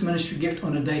see this ministry gift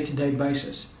on a day-to-day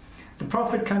basis. The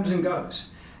prophet comes and goes.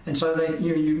 And so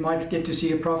you might get to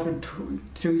see a prophet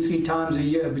 2-3 times a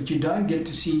year, but you don't get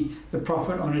to see the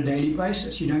prophet on a daily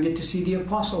basis. You don't get to see the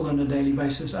apostle on a daily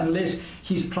basis, unless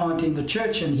he's planting the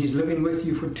church and he's living with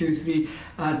you for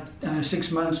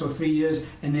 6 months or 3 years,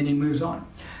 and then he moves on.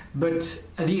 But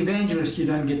the evangelist you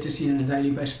don't get to see on a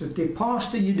daily basis, but the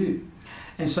pastor you do.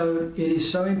 And so it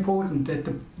is so important that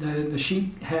the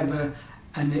sheep have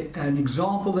an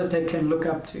example that they can look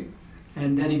up to.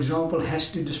 And that example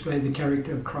has to display the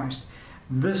character of Christ.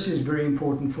 This is very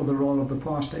important for the role of the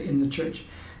pastor in the church.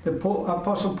 The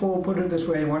Apostle Paul put it this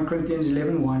way in 1 Corinthians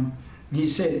 11:1. He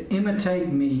said,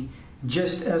 "Imitate me,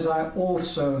 just as I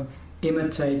also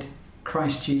imitate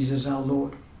Christ Jesus our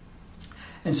Lord."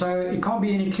 And so it can't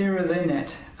be any clearer than that.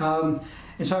 And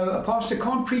so a pastor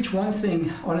can't preach one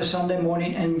thing on a Sunday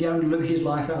morning and go and live his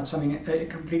life out something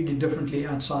completely differently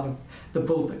outside of the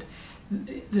pulpit.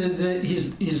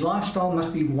 His lifestyle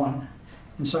must be one,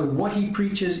 and so what he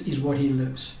preaches is what he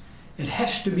lives. It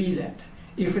has to be that.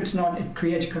 If it's not, it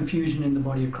creates confusion in the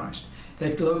body of Christ.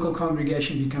 That local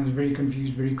congregation becomes very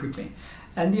confused very quickly,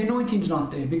 and the anointing's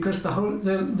not there, because the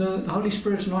Holy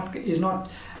Spirit is not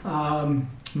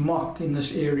mocked in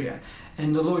this area,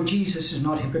 and the Lord Jesus is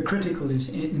not hypocritical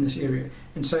in this area,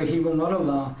 and so he will not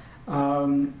allow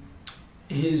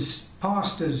his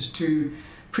pastors to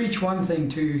preach one thing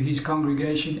to his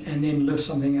congregation and then live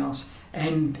something else,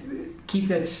 and keep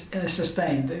that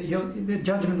sustained. The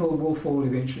judgment will fall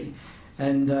eventually,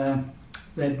 and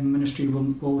that ministry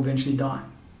will eventually die.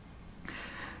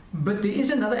 But there is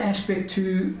another aspect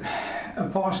to a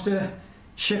pastor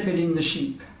shepherding the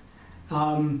sheep.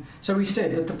 So we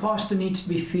said that the pastor needs to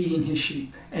be feeding his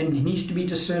sheep, and he needs to be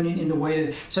discerning in the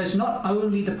way. So it's not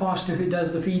only the pastor who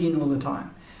does the feeding all the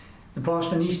time. The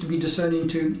pastor needs to be discerning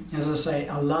to, as I say,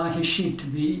 allow his sheep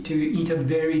to eat a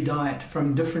varied diet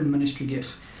from different ministry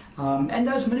gifts. And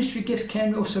those ministry gifts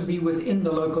can also be within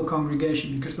the local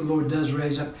congregation, because the Lord does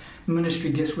raise up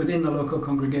ministry gifts within the local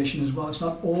congregation as well. It's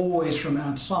not always from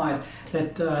outside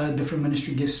that different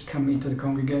ministry gifts come into the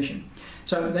congregation.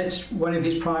 So that's one of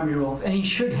his primary roles. And he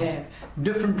should have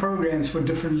different programs for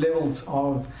different levels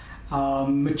of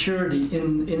maturity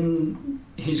in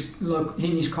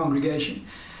his congregation.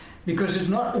 Because it's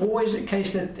not always the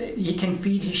case that he can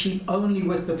feed his sheep only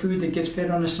with the food that gets fed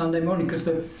on a Sunday morning, because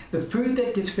the food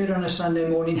that gets fed on a Sunday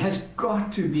morning has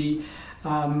got to be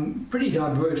pretty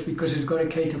diverse, because it's got to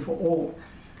cater for all.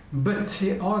 But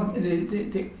there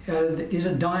is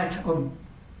a diet of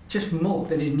just milk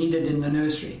that is needed in the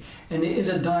nursery, and there is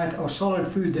a diet of solid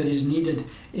food that is needed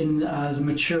in the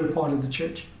mature part of the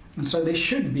church. And so there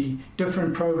should be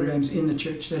different programs in the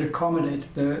church that accommodate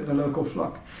the local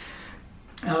flock.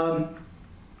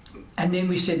 And then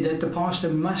we said that the pastor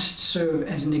must serve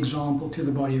as an example to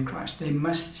the body of Christ. They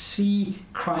must see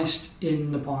Christ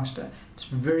in the pastor. It's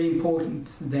very important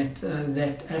that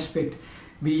that aspect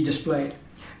be displayed.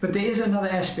 But there is another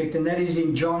aspect, and that is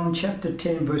in John chapter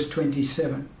 10, verse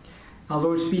 27. Our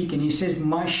Lord speaking, he says,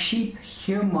 "My sheep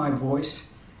hear my voice,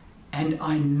 and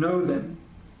I know them,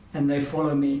 and they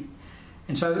follow me."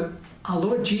 And so our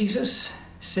Lord Jesus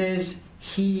says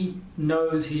he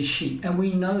knows his sheep. And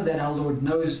we know that our Lord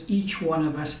knows each one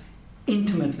of us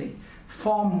intimately,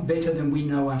 far better than we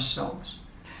know ourselves.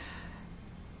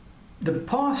 The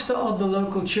pastor of the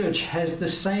local church has the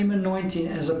same anointing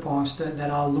as a pastor that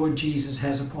our Lord Jesus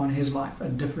has upon his life. A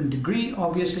different degree,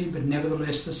 obviously, but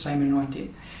nevertheless the same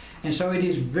anointing. And so it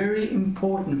is very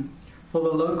important for the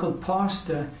local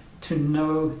pastor to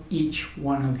know each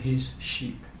one of his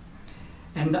sheep.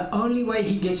 And the only way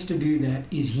he gets to do that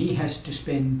is he has to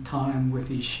spend time with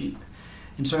his sheep.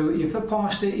 And so if a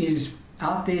pastor is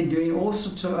out there doing all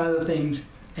sorts of other things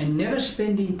and never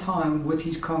spending time with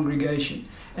his congregation,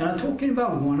 and I'm talking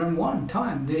about one-on-one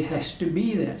time, there has to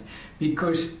be that,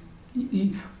 because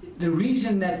the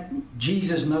reason that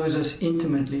Jesus knows us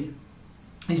intimately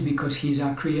is because he's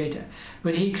our creator.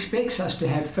 But he expects us to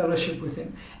have fellowship with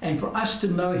him, and for us to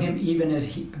know him even as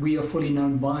we are fully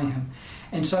known by him.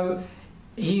 And so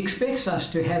he expects us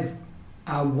to have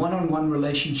a one-on-one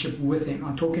relationship with him.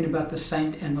 I'm talking about the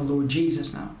saint and the Lord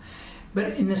Jesus now.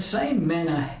 But in the same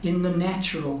manner, in the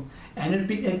natural,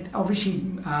 and it obviously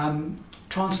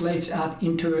translates out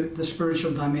into the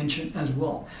spiritual dimension as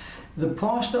well. The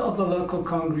pastor of the local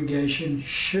congregation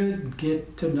should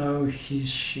get to know his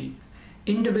sheep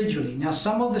individually. Now,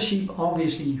 some of the sheep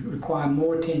obviously require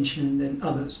more attention than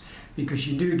others, because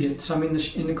you do get some in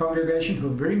the congregation who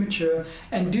are very mature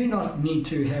and do not need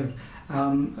to have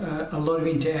a lot of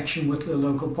interaction with the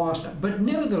local pastor. But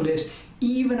nevertheless,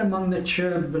 even among the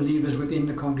mature believers within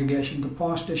the congregation, the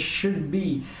pastor should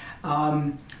be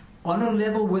on a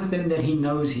level with them that he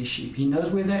knows his sheep. He knows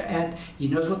where they're at. He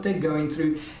knows what they're going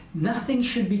through. Nothing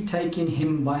should be taking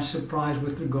him by surprise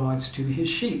with regards to his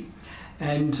sheep.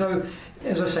 And so,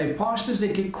 as I say, pastors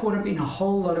that get caught up in a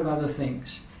whole lot of other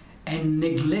things and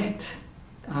neglect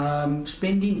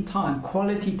spending time,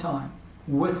 quality time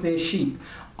with their sheep,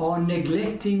 are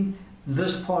neglecting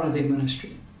this part of their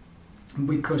ministry,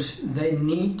 because they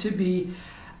need to be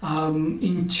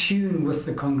in tune with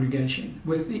the congregation,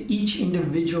 with each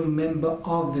individual member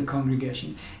of the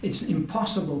congregation. It's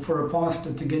impossible for a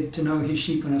pastor to get to know his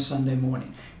sheep on a Sunday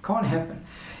morning. Can't happen.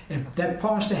 That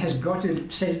pastor has got to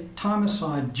set time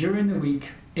aside during the week,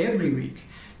 every week,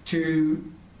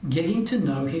 to getting to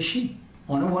know his sheep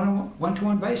on a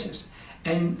one-to-one basis.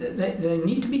 And they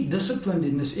need to be disciplined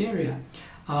in this area.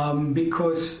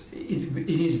 Because it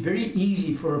is very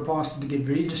easy for a pastor to get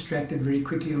very distracted very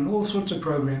quickly on all sorts of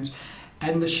programs,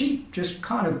 and the sheep just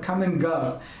kind of come and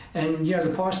go. And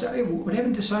the pastor, hey, what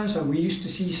happened to so-and-so? We used to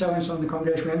see so-and-so in the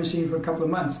congregation, we haven't seen him for a couple of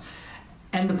months.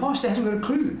 And the pastor hasn't got a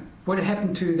clue what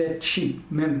happened to that sheep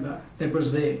member that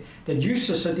was there, that used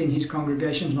to sit in his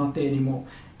congregation, is not there anymore.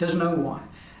 Doesn't know why.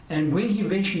 And when he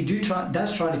eventually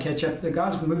does try to catch up, the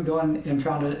guy's moved on and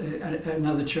found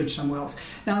another church somewhere else.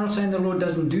 Now, I'm not saying the Lord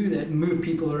doesn't do that, move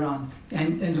people around,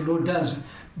 and the Lord does.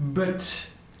 But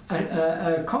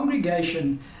a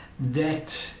congregation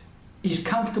that is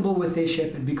comfortable with their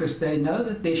shepherd, because they know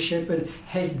that their shepherd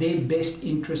has their best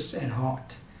interests at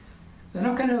heart. They're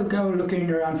not going to go looking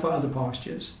around for other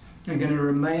pastures. They're going to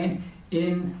remain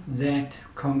in that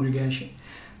congregation.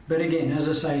 But again, as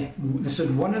I say, this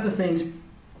is one of the things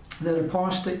that a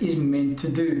pastor is meant to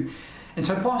do. And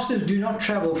so pastors do not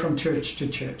travel from church to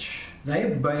church. They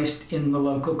are based in the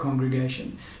local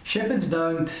congregation. Shepherds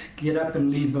don't get up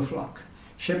and leave the flock.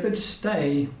 Shepherds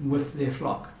stay with their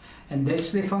flock. And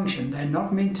that's their function. They're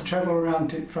not meant to travel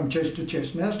around from church to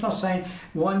church. Now, that's not saying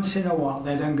once in a while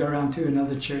they don't go around to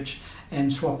another church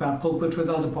and swap out pulpits with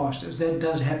other pastors. That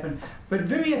does happen. But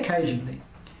very occasionally,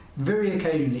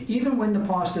 even when the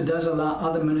pastor does allow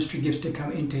other ministry gifts to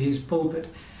come into his pulpit,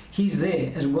 he's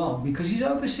there as well, because he's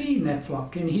overseeing that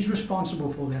flock and he's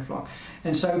responsible for that flock.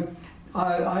 And so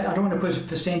I don't want to put a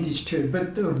percentage to it,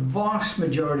 but the vast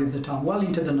majority of the time, well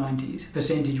into the 90s,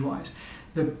 percentage-wise,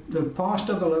 the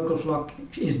pastor of the local flock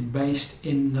is based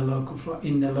in the local flock,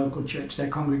 in the local church,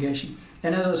 that congregation.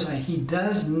 And as I say, he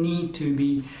does need to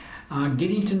be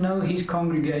getting to know his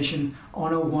congregation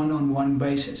on a one-on-one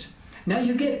basis. Now,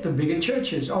 you get the bigger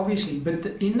churches, obviously, but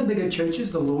in the bigger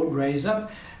churches, the Lord raises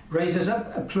up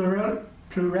a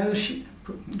plurality.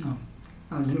 No,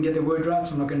 I didn't get the word right,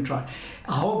 so I'm not going to try.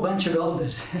 A whole bunch of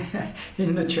elders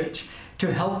in the church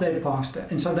to help that pastor.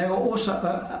 And so they are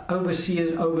also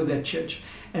overseers over that church.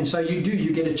 And so you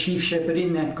get a chief shepherd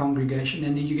in that congregation,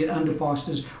 and then you get under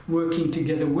pastors working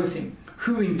together with him,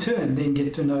 who in turn then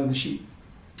get to know the sheep.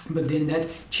 But then that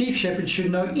chief shepherd should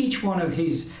know each one of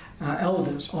his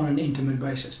elders on an intimate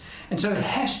basis. And so it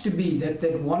has to be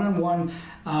that one-on-one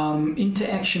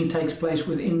interaction takes place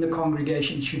within the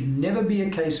congregation. It should never be a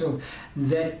case of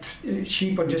that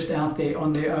sheep are just out there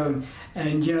on their own.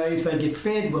 And, if they get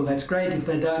fed, well, that's great. If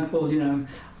they don't, well,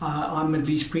 I'm at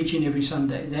least preaching every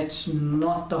Sunday. That's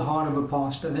not the heart of a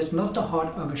pastor. That's not the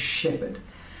heart of a shepherd.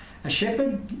 A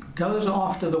shepherd goes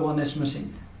after the one that's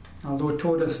missing. Our Lord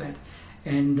taught us that.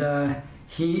 And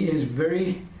he is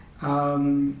very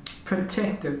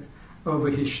protective over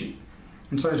his sheep.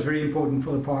 And so it's very important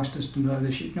for the pastors to know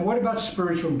the sheep. Now, what about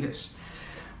spiritual gifts?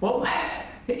 Well,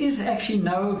 there is actually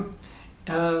no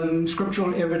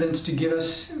scriptural evidence to give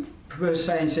us per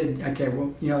se and said, okay,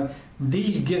 well,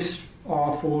 these gifts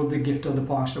are for the gift of the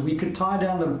pastor. We could tie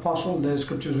down the apostle. The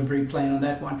scriptures are very plain on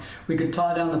that one. We could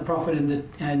tie down the prophet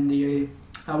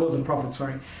the prophet,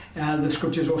 sorry. The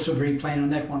scripture is also very plain on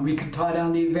that one. We could tie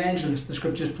down the evangelist. The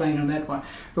scripture is plain on that one.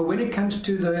 But when it comes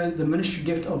to the ministry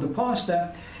gift of the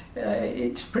pastor,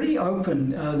 it's pretty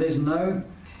open. There's no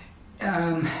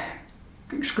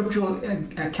scriptural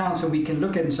accounts that we can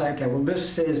look at and say, okay, well, this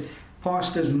says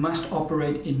pastors must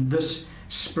operate in this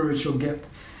spiritual gift.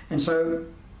 And so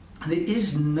there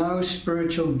is no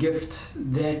spiritual gift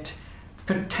that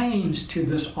pertains to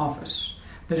this office.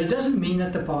 But it doesn't mean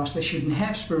that the pastor shouldn't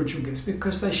have spiritual gifts,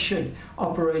 because they should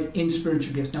operate in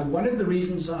spiritual gifts. Now, one of the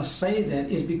reasons I say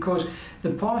that is because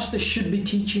the pastor should be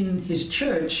teaching his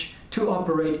church to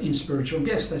operate in spiritual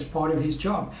gifts. That's part of his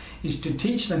job, is to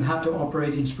teach them how to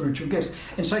operate in spiritual gifts.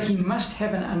 And so he must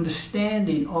have an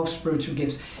understanding of spiritual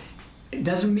gifts. It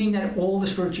doesn't mean that all the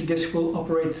spiritual gifts will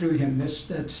operate through him.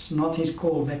 That's not his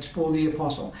call. That's for the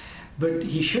apostle. But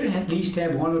he should at least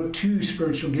have one or two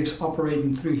spiritual gifts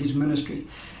operating through his ministry.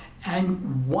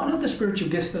 And one of the spiritual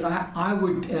gifts that I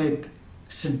would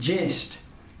suggest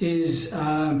is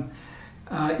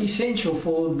essential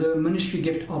for the ministry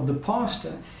gift of the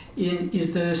pastor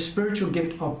is the spiritual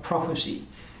gift of prophecy.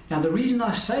 Now, the reason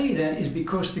I say that is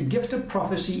because the gift of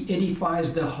prophecy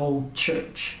edifies the whole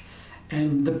church.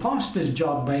 And the pastor's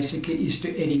job basically is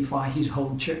to edify his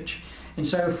whole church. And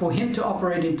so for him to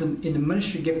operate in the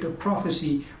ministry gift of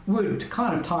prophecy would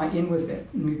kind of tie in with that.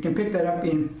 And you can pick that up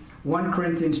in 1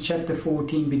 Corinthians chapter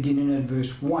 14, beginning at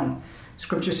verse 1.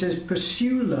 Scripture says,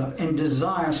 "Pursue love and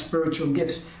desire spiritual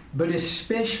gifts, but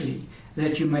especially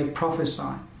that you may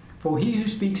prophesy. For he who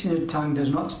speaks in a tongue does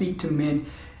not speak to men,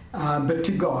 but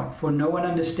to God, for no one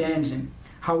understands him.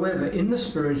 However, in the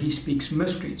Spirit he speaks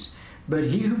mysteries. But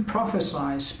he who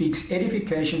prophesies speaks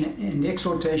edification and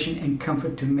exhortation and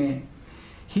comfort to men.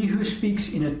 He who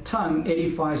speaks in a tongue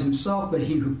edifies himself, but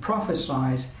he who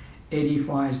prophesies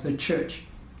edifies the church."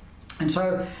 And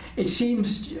so it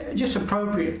seems just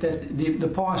appropriate that the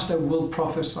pastor will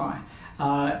prophesy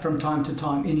from time to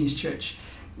time in his church.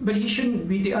 But he shouldn't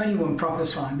be the only one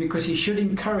prophesying, because he should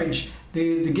encourage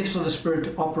the gifts of the Spirit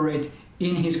to operate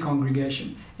in his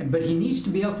congregation. But he needs to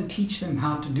be able to teach them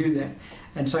how to do that.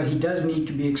 And so he does need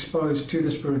to be exposed to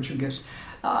the spiritual gifts.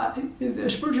 The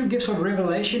spiritual gifts of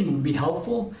revelation would be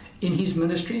helpful in his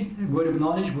ministry, word of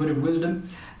knowledge, word of wisdom,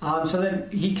 so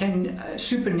that he can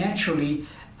supernaturally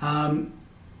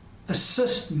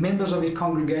assist members of his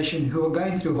congregation who are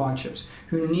going through hardships,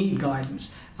 who need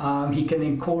guidance. He can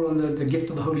then call on the gift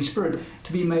of the Holy Spirit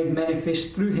to be made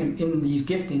manifest through him in these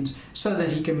giftings, so that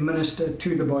he can minister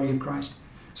to the body of Christ.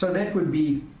 So that would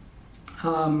be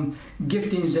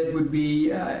giftings that would be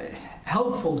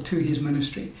helpful to his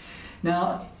ministry.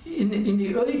 Now, in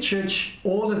the early church,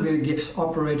 all of the gifts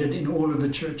operated in all of the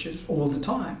churches all the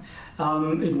time.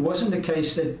 It wasn't the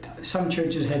case that some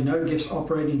churches had no gifts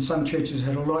operating, some churches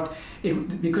had a lot,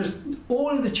 because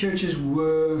all of the churches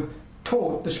were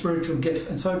taught the spiritual gifts,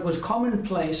 and so it was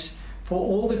commonplace for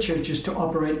all the churches to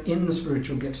operate in the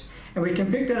spiritual gifts. And we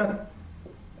can pick that up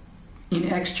in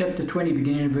Acts chapter 20,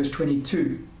 beginning in verse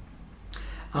 22.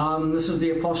 This is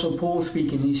the Apostle Paul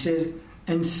speaking. He says,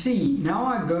 "And see, now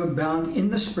I go bound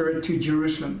in the Spirit to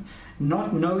Jerusalem,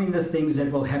 not knowing the things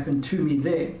that will happen to me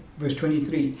there." Verse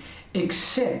 23,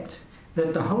 "Except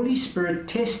that the Holy Spirit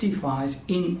testifies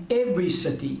in every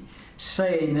city,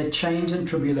 saying that chains and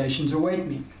tribulations await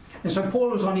me." And so Paul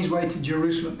was on his way to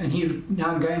Jerusalem, and he's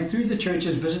now going through the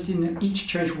churches, visiting each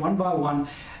church one by one,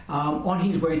 on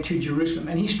his way to Jerusalem.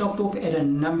 And he stopped off at a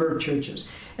number of churches.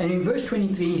 And in verse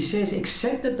 23 he says,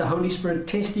 "Except that the Holy Spirit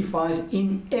testifies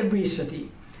in every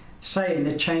city, saying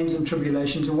that chains and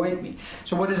tribulations await me."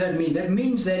 So what does that mean? That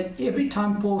means that every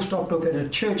time Paul stopped off at a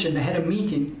church and they had a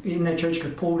meeting in that church,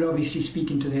 because Paul would obviously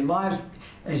speak into their lives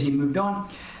as he moved on,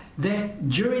 that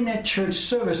during that church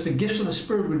service the gifts of the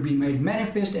Spirit would be made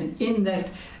manifest, and in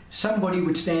that somebody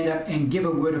would stand up and give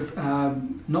a word of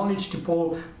knowledge to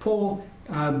Paul. Paul,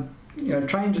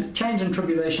 chains and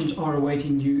tribulations are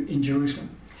awaiting you in Jerusalem.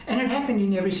 And it happened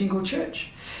in every single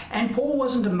church. And Paul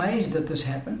wasn't amazed that this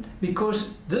happened,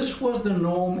 because this was the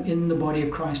norm in the body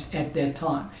of Christ at that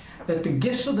time, that the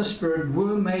gifts of the Spirit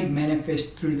were made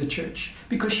manifest through the church,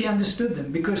 because she understood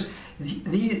them, because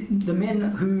the men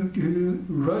who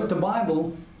wrote the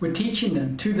Bible were teaching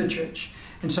them to the church.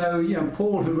 And so,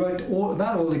 Paul, who wrote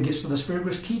about all the gifts of the Spirit,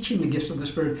 was teaching the gifts of the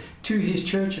Spirit to his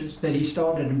churches that he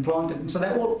started and planted. And so they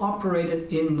all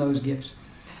operated in those gifts.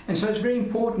 And so it's very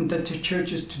important that the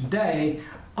churches today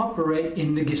operate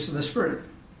in the gifts of the Spirit.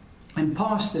 And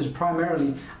pastors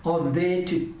primarily are there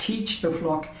to teach the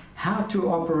flock how to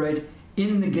operate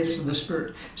in the gifts of the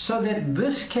Spirit, so that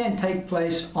this can take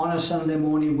place on a Sunday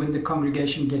morning when the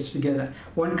congregation gets together.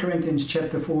 1 Corinthians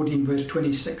chapter 14, verse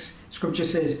 26. Scripture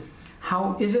says,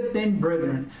 "How is it then,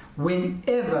 brethren,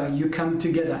 whenever you come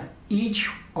together, each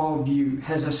of you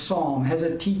has a psalm, has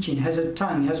a teaching, has a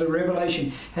tongue, has a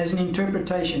revelation, has an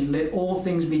interpretation. Let all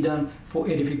things be done for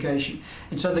edification."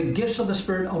 And so the gifts of the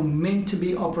Spirit are meant to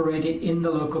be operated in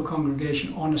the local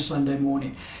congregation on a Sunday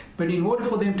morning. But in order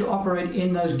for them to operate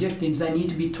in those giftings, they need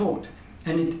to be taught.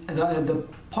 And the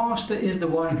pastor is the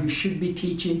one who should be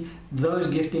teaching those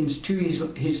giftings to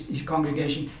his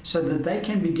congregation so that they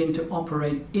can begin to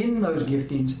operate in those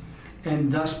giftings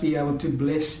and thus be able to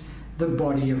bless the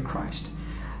body of Christ.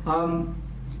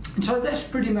 And so that's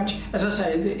pretty much, as I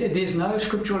say, there's no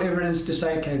scriptural evidence to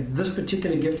say, okay, this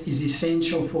particular gift is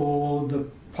essential for the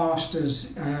pastor's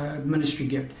ministry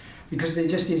gift, because there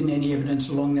just isn't any evidence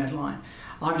along that line.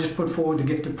 I've just put forward the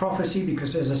gift of prophecy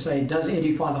because, as I say, it does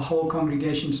edify the whole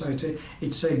congregation, so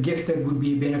it's a gift that would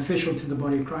be beneficial to the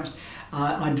body of Christ.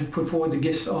 I did put forward the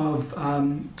gifts of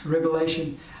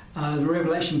revelation, the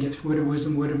revelation gifts, word of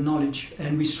wisdom, word of knowledge,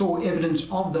 and we saw evidence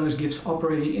of those gifts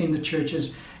operating in the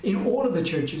churches, in all of the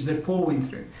churches that Paul went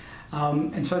through.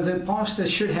 And so the pastor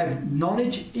should have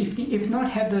knowledge, if not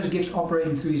have those gifts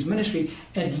operating through his ministry,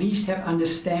 at least have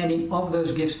understanding of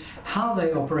those gifts, how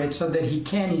they operate, so that he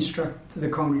can instruct the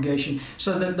congregation,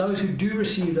 so that those who do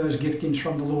receive those giftings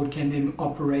from the Lord can then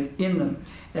operate in them,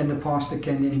 and the pastor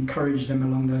can then encourage them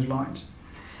along those lines.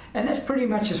 And that's pretty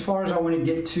much as far as I want to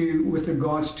get to with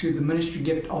regards to the ministry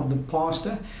gift of the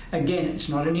pastor. Again, it's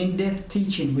not an in-depth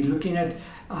teaching. We're looking at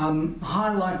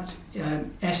highlight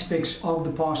aspects of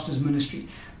the pastor's ministry.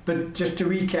 But just to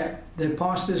recap, the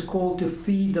pastor is called to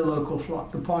feed the local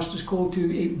flock. The pastor is called to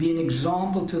be an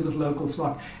example to the local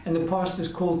flock. And the pastor is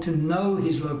called to know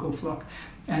his local flock.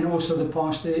 And also the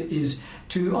pastor is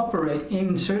to operate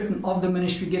in certain of the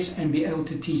ministry gifts and be able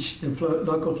to teach the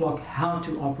local flock how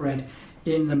to operate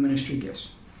in the ministry gifts.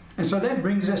 And so that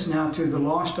brings us now to the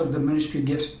last of the ministry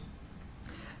gifts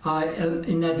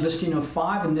in that listing of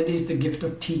 5, and that is the gift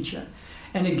of teacher.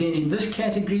 And again, in this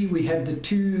category, we have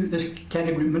this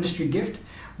category ministry gift,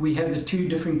 we have the 2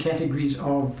 different categories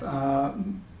of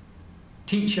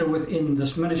teacher within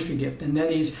this ministry gift, and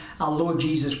that is our Lord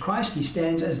Jesus Christ. He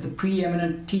stands as the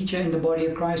preeminent teacher in the body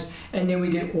of Christ, and then we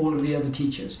get all of the other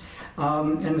teachers.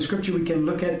 And the scripture we can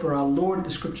look at for our Lord,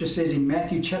 the scripture says in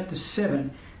Matthew chapter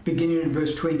 7, beginning in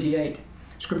verse 28,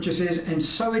 scripture says, "And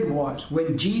so it was,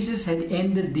 when Jesus had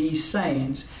ended these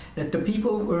sayings, that the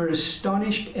people were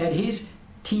astonished at his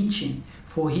teaching,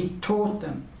 for he taught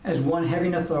them as one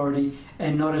having authority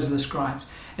and not as the scribes."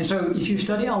 And so if you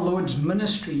study our Lord's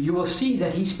ministry, you will see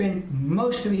that he spent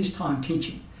most of his time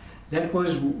teaching. That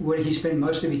was what he spent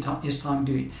most of his time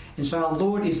doing. And so our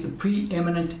Lord is the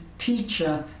preeminent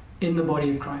teacher in the body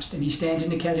of Christ, and he stands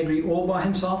in the category all by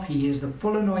himself. He has the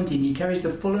full anointing. He carries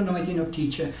the full anointing of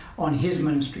teacher on his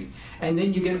ministry. And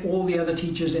then you get all the other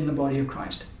teachers in the body of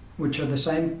Christ, which are the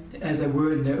same as they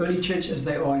were in the early church as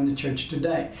they are in the church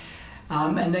today.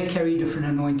 And they carry different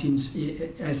anointings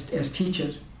as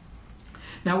teachers.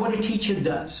 Now what a teacher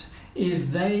does is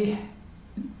they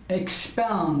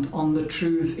expound on the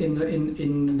truth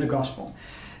in the gospel.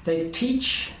 They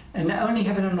teach, and they only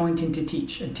have an anointing to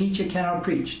teach. A teacher cannot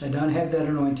preach. They don't have that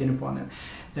anointing upon them.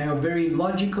 They are very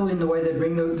logical in the way they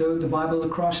bring the Bible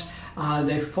across.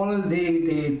 They follow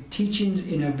their teachings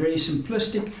in a very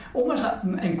simplistic, almost,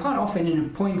 and quite often in a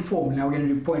point form. Now we're going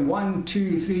to do point 1,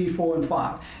 2, 3, 4, and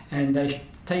 5. And they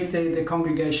take the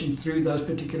congregation through those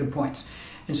particular points.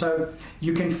 And so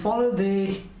you can follow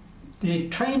their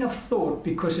train of thought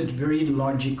because it's very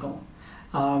logical.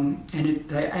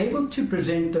 They're able to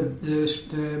present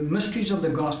the mysteries of the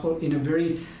gospel in a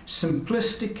very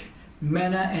simplistic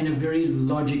manner and a very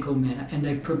logical manner, and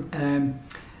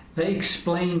they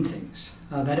explain things.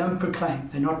 They don't proclaim.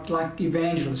 They're not like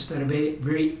evangelists that are very,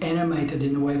 very animated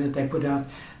in the way that they put out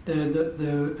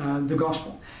the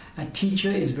gospel. A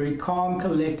teacher is very calm,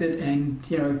 collected, and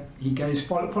he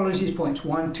follows his points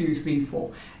 1, 2, 3,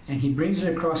 4, and he brings it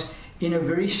across in a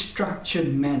very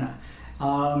structured manner.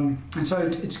 And so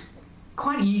it's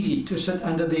quite easy to sit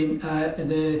under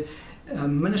the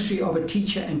ministry of a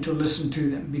teacher and to listen to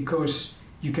them, because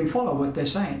you can follow what they're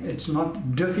saying. It's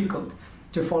not difficult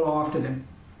to follow after them.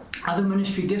 Other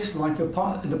ministry gifts, like the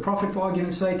prophet, for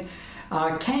argument's sake,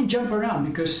 can jump around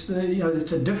because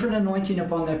it's a different anointing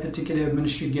upon that particular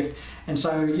ministry gift, and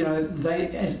so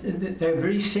they're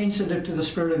very sensitive to the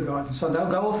Spirit of God, and so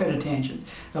they'll go off at a tangent.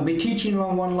 They'll be teaching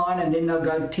along one line, and then they'll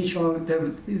go teach along.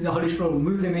 The Holy Spirit will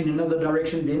move them in another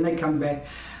direction. Then they come back.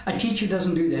 A teacher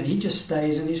doesn't do that. He just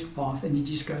stays in his path, and he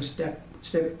just goes step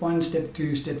 1, step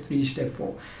 2, step 3, step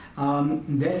 4.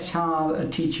 That's how a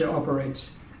teacher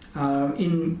operates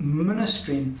in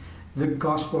ministering the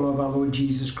gospel of our Lord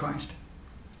Jesus Christ.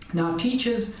 Now,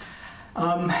 teachers,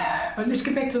 let's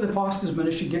get back to the pastor's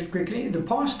ministry gift quickly. The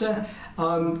pastor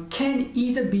can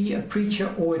either be a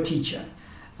preacher or a teacher.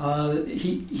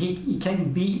 He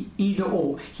can be either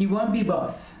or. He won't be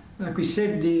both. Like we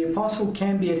said, the apostle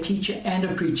can be a teacher and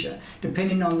a preacher,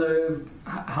 depending on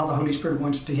how the Holy Spirit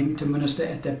wants him to minister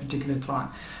at that particular time.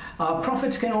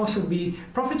 Prophets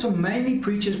are mainly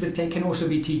preachers, but they can also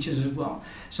be teachers as well.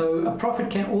 So a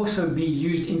prophet can also be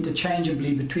used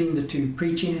interchangeably between the two,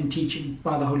 preaching and teaching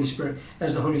by the Holy Spirit,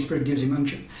 as the Holy Spirit gives him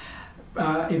unction.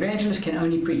 Evangelists can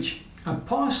only preach. A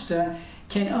pastor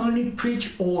can only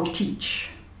preach or teach,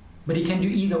 but he can do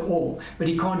either or, but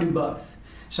he can't do both.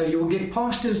 So you will get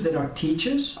pastors that are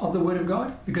teachers of the Word of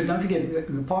God, because don't forget,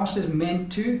 the pastor is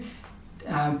meant to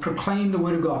proclaim the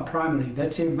Word of God primarily.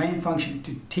 That's their main function,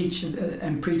 to teach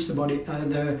and preach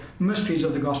the mysteries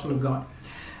of the gospel of God.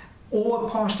 Or a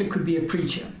pastor could be a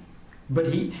preacher, but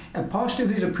a pastor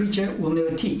who's a preacher will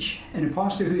never teach, and a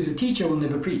pastor who's a teacher will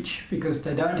never preach, because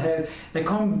they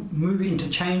can't move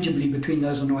interchangeably between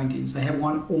those anointings. They have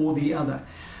one or the other.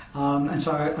 And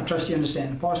so I trust you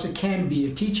understand. A pastor can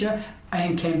be a teacher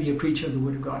and can be a preacher of the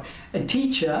Word of God. A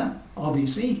teacher,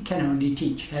 obviously, can only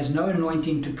teach, has no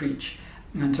anointing to preach,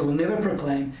 and so will never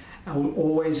proclaim, and will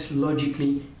always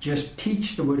logically just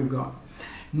teach the Word of God.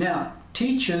 Now,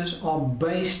 teachers are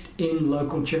based in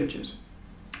local churches,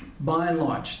 by and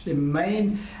large. The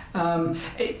main,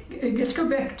 let's go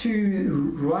back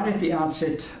to right at the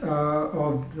outset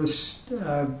of this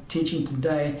teaching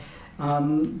today,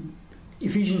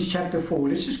 Ephesians chapter 4.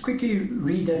 Let's just quickly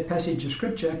read that passage of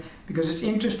Scripture, because it's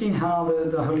interesting how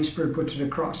the Holy Spirit puts it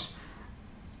across.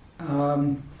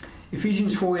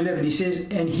 Ephesians 4:11, he says,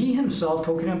 and he himself,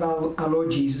 talking about our Lord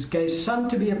Jesus, gave some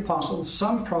to be apostles,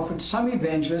 some prophets, some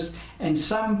evangelists, and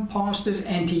some pastors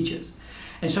and teachers.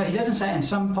 And so he doesn't say, and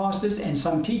some pastors and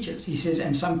some teachers. He says,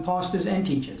 and some pastors and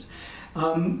teachers.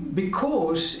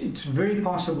 Because it's very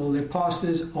possible that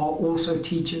pastors are also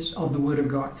teachers of the Word of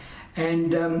God.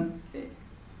 And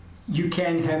you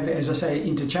can have, as I say,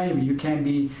 interchangeably, you can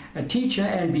be a teacher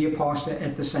and be a pastor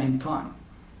at the same time.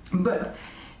 But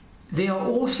there are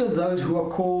also those who are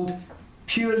called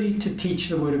purely to teach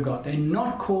the Word of God. They're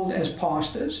not called as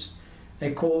pastors.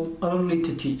 They're called only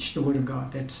to teach the Word of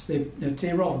God. That's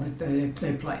their role that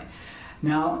they play.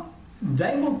 Now,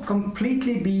 they will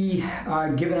completely be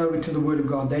given over to the Word of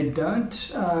God. They don't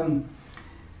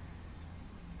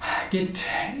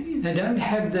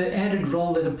have the added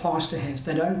role that a pastor has.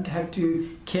 They don't have to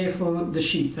care for the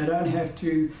sheep. They don't have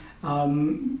to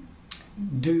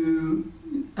do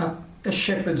a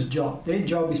shepherd's job. Their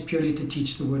job is purely to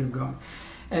teach the Word of God.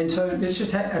 And so let's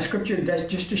just have a scripture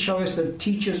that's just to show us that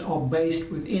teachers are based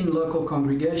within local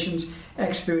congregations.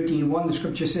 Acts 13:1, the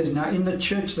scripture says, now in the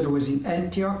church that was in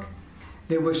Antioch,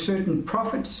 there were certain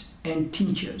prophets and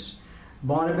teachers.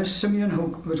 Barnabas, Simeon,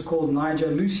 who was called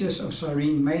Niger, Lucius of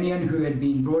Cyrene, Manaen, who had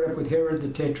been brought up with Herod the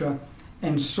Tetrarch,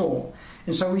 and Saul.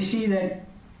 And so we see that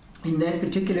in that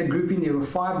particular grouping there were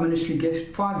 5 ministry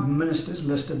gifts, 5 ministers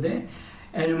listed there.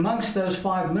 And amongst those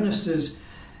 5 ministers,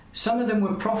 some of them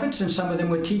were prophets and some of them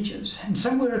were teachers. And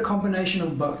some were a combination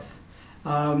of both.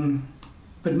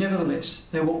 But nevertheless,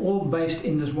 they were all based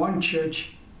in this one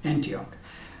church, Antioch.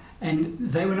 And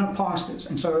they were not pastors.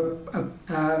 And so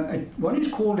what is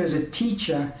called as a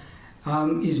teacher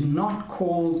is not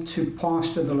called to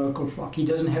pastor the local flock. He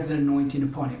doesn't have the anointing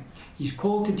upon him. He's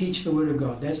called to teach the Word of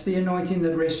God. That's the anointing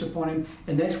that rests upon him,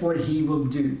 and that's what he will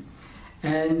do.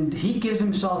 And he gives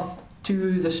himself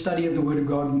to the study of the Word of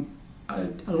God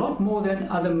a lot more than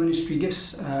other ministry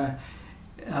gifts,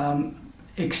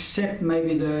 except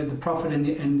maybe the prophet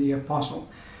and the apostle.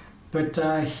 But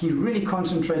he really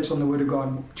concentrates on the Word of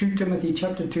God. 2 Timothy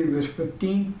chapter 2, verse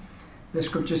 15, the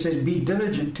scripture says, be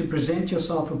diligent to present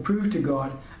yourself approved to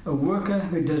God, a worker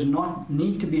who does not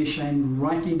need to be ashamed,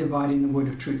 rightly dividing the word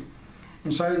of truth.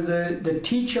 And so the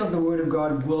teacher of the Word of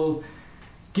God will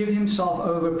give himself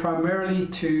over primarily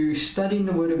to studying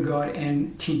the Word of God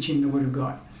and teaching the Word of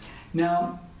God.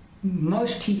 Now,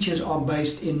 most teachers are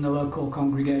based in the local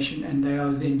congregation, and they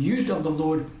are then used of the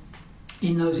Lord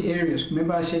in those areas.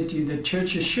 Remember I said to you that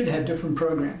churches should have different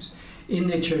programs in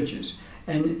their churches,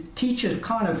 and teachers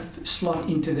kind of slot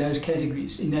into those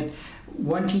categories, in that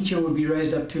one teacher will be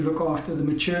raised up to look after the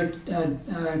mature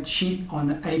sheep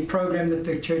on a program that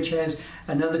the church has.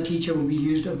 Another teacher will be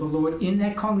used of the Lord in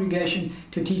that congregation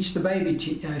to teach the baby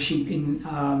sheep in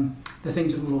the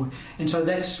things of the Lord. And so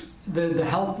that's the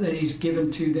help that is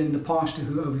given to then the pastor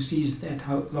who oversees that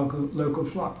local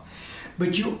flock.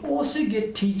 But you also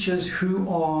get teachers who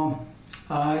are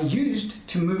used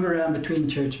to move around between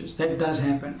churches. That does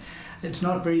happen. It's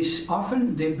not very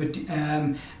often,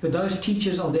 but those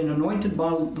teachers are then anointed by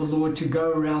the Lord to go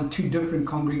around to different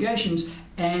congregations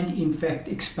and in fact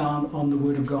expound on the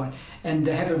Word of God. And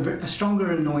they have a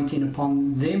stronger anointing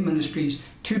upon their ministries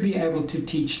to be able to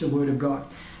teach the Word of God.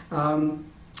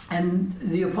 And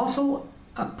the apostle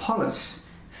Apollos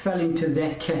fell into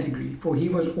that category, for he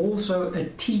was also a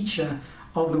teacher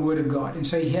of the Word of God. And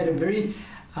so he had a very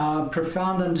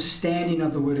profound understanding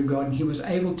of the Word of God, and he was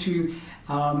able to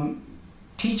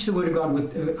teach the Word of God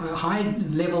with a high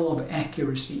level of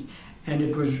accuracy, and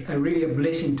it was really a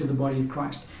blessing to the body of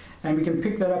Christ. And we can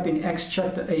pick that up in Acts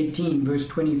chapter 18, verse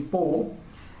 24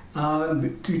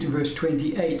 through to verse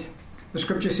 28. The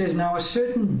scripture says, "Now a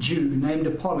certain Jew named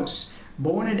Apollos,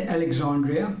 born at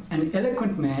Alexandria, an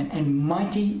eloquent man and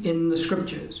mighty in the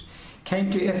scriptures, came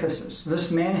to Ephesus.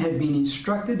 This man had been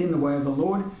instructed in the way of the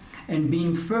Lord, and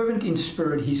being fervent in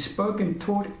spirit, he spoke and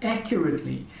taught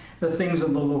accurately the things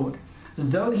of the Lord,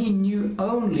 though he knew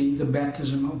only the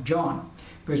baptism of John."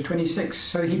 Verse 26,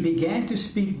 "So he began to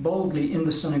speak boldly in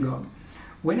the synagogue.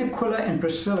 When Aquila and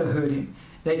Priscilla heard him,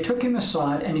 they took him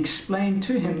aside and explained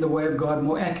to him the way of God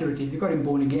more accurately." They got him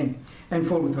born again and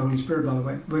filled with the Holy Spirit, by the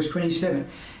way. Verse 27,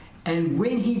 "And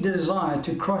when he desired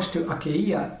to cross to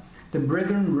Achaia, the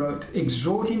brethren wrote,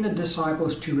 exhorting the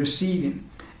disciples to receive him.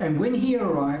 And when he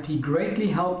arrived, he greatly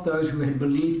helped those who had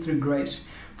believed through grace,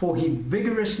 for he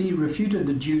vigorously refuted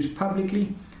the Jews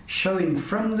publicly, showing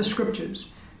from the scriptures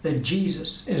that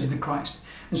Jesus is the Christ."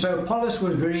 And so Apollos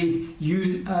was very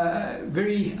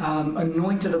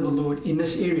anointed of the Lord in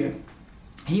this area.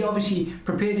 He obviously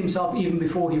prepared himself even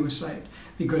before he was saved,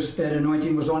 because that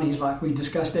anointing was on his life. We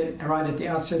discussed that right at the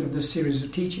outset of this series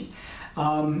of teaching,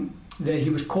 that he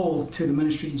was called to the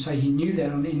ministry, and so he knew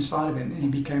that on the inside of him, and he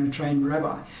became a trained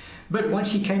rabbi. But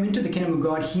once he came into the kingdom of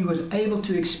God, he was able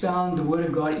to expound the Word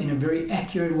of God in a very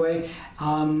accurate way,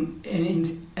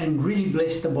 and really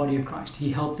blessed the body of Christ.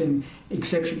 He helped them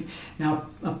exceptionally. Now,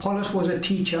 Apollos was a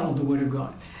teacher of the Word of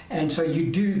God. And so you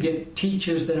do get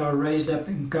teachers that are raised up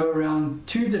and go around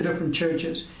to the different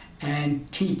churches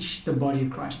and teach the body of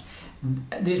Christ.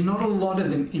 There's not a lot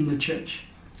of them in the church.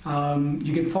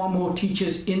 You get far more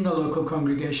teachers in the local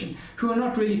congregation who are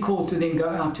not really called to then go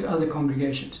out to other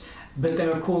congregations, but they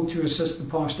are called to assist the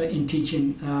pastor in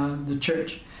teaching the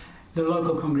church, the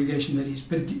local congregation that is.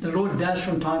 But the Lord does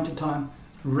from time to time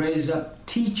raise up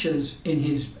teachers in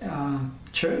his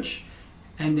church,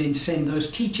 and then send those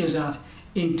teachers out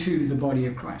into the body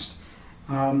of Christ.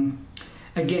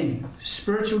 Again,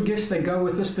 spiritual gifts, they go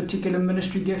with this particular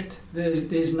ministry gift.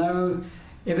 There's no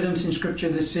evidence in Scripture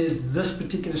that says this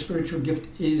particular spiritual gift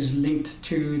is linked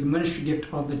to the ministry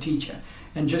gift of the teacher.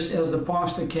 And just as the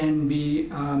pastor can be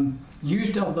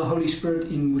used of the Holy Spirit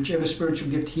in whichever spiritual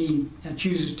gift he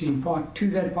chooses to impart to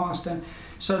that pastor,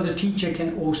 so the teacher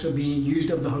can also be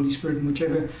used of the Holy Spirit in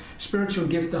whichever spiritual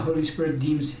gift the Holy Spirit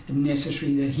deems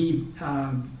necessary that he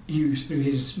use through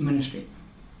his ministry.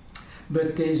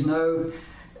 But there's no,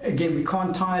 again, we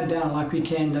can't tie it down like we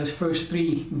can those first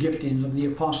three giftings of the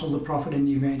apostle, the prophet, and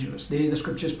the evangelist. There the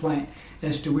Scripture's plain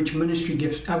as to which ministry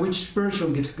gifts, which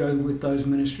spiritual gifts go with those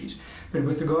ministries. But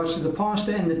with regards to the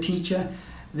pastor and the teacher,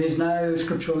 there's no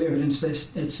scriptural evidence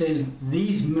that says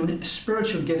these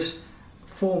spiritual gifts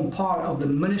form part of the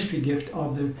ministry gift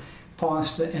of the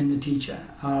pastor and the teacher.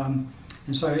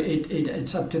 And so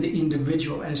it's up to the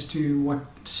individual as to what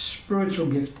spiritual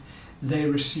gift they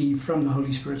receive from the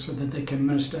Holy Spirit so that they can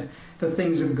minister the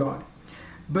things of God.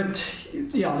 But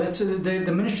yeah, that's the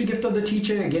ministry gift of the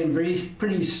teacher. Again,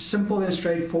 pretty simple and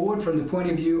straightforward from the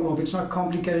point of view of it's not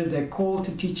complicated. They're called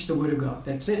to teach the Word of God.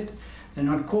 That's it. They're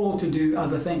not called to do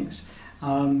other things.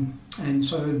 And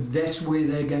so that's where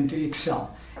they're going to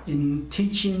excel, in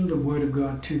teaching the Word of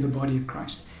God to the body of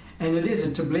Christ. And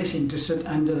it's a blessing to sit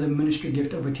under the ministry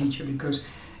gift of a teacher, because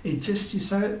it just is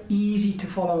so easy to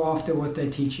follow after what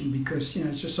they're teaching, because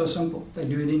it's just so simple. They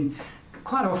do it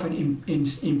quite often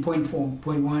in point form,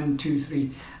 point 1, 2,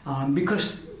 3,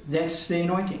 because that's the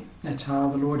anointing. That's how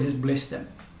the Lord has blessed them.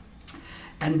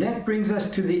 And that brings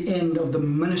us to the end of the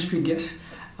ministry gifts.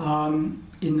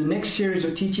 In the next series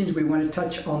of teachings, we want to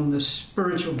touch on the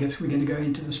spiritual gifts. We're going to go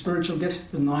into the spiritual gifts,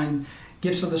 the 9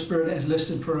 gifts of the Spirit as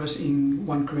listed for us in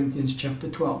 1 Corinthians chapter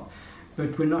 12.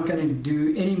 But we're not going to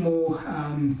do any more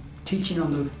teaching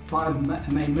on the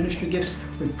 5 main ministry gifts.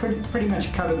 We've pretty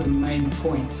much covered the main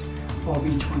points of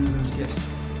each one of those gifts.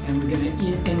 And we're going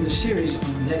to end the series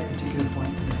on that particular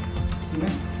point today.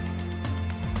 Amen.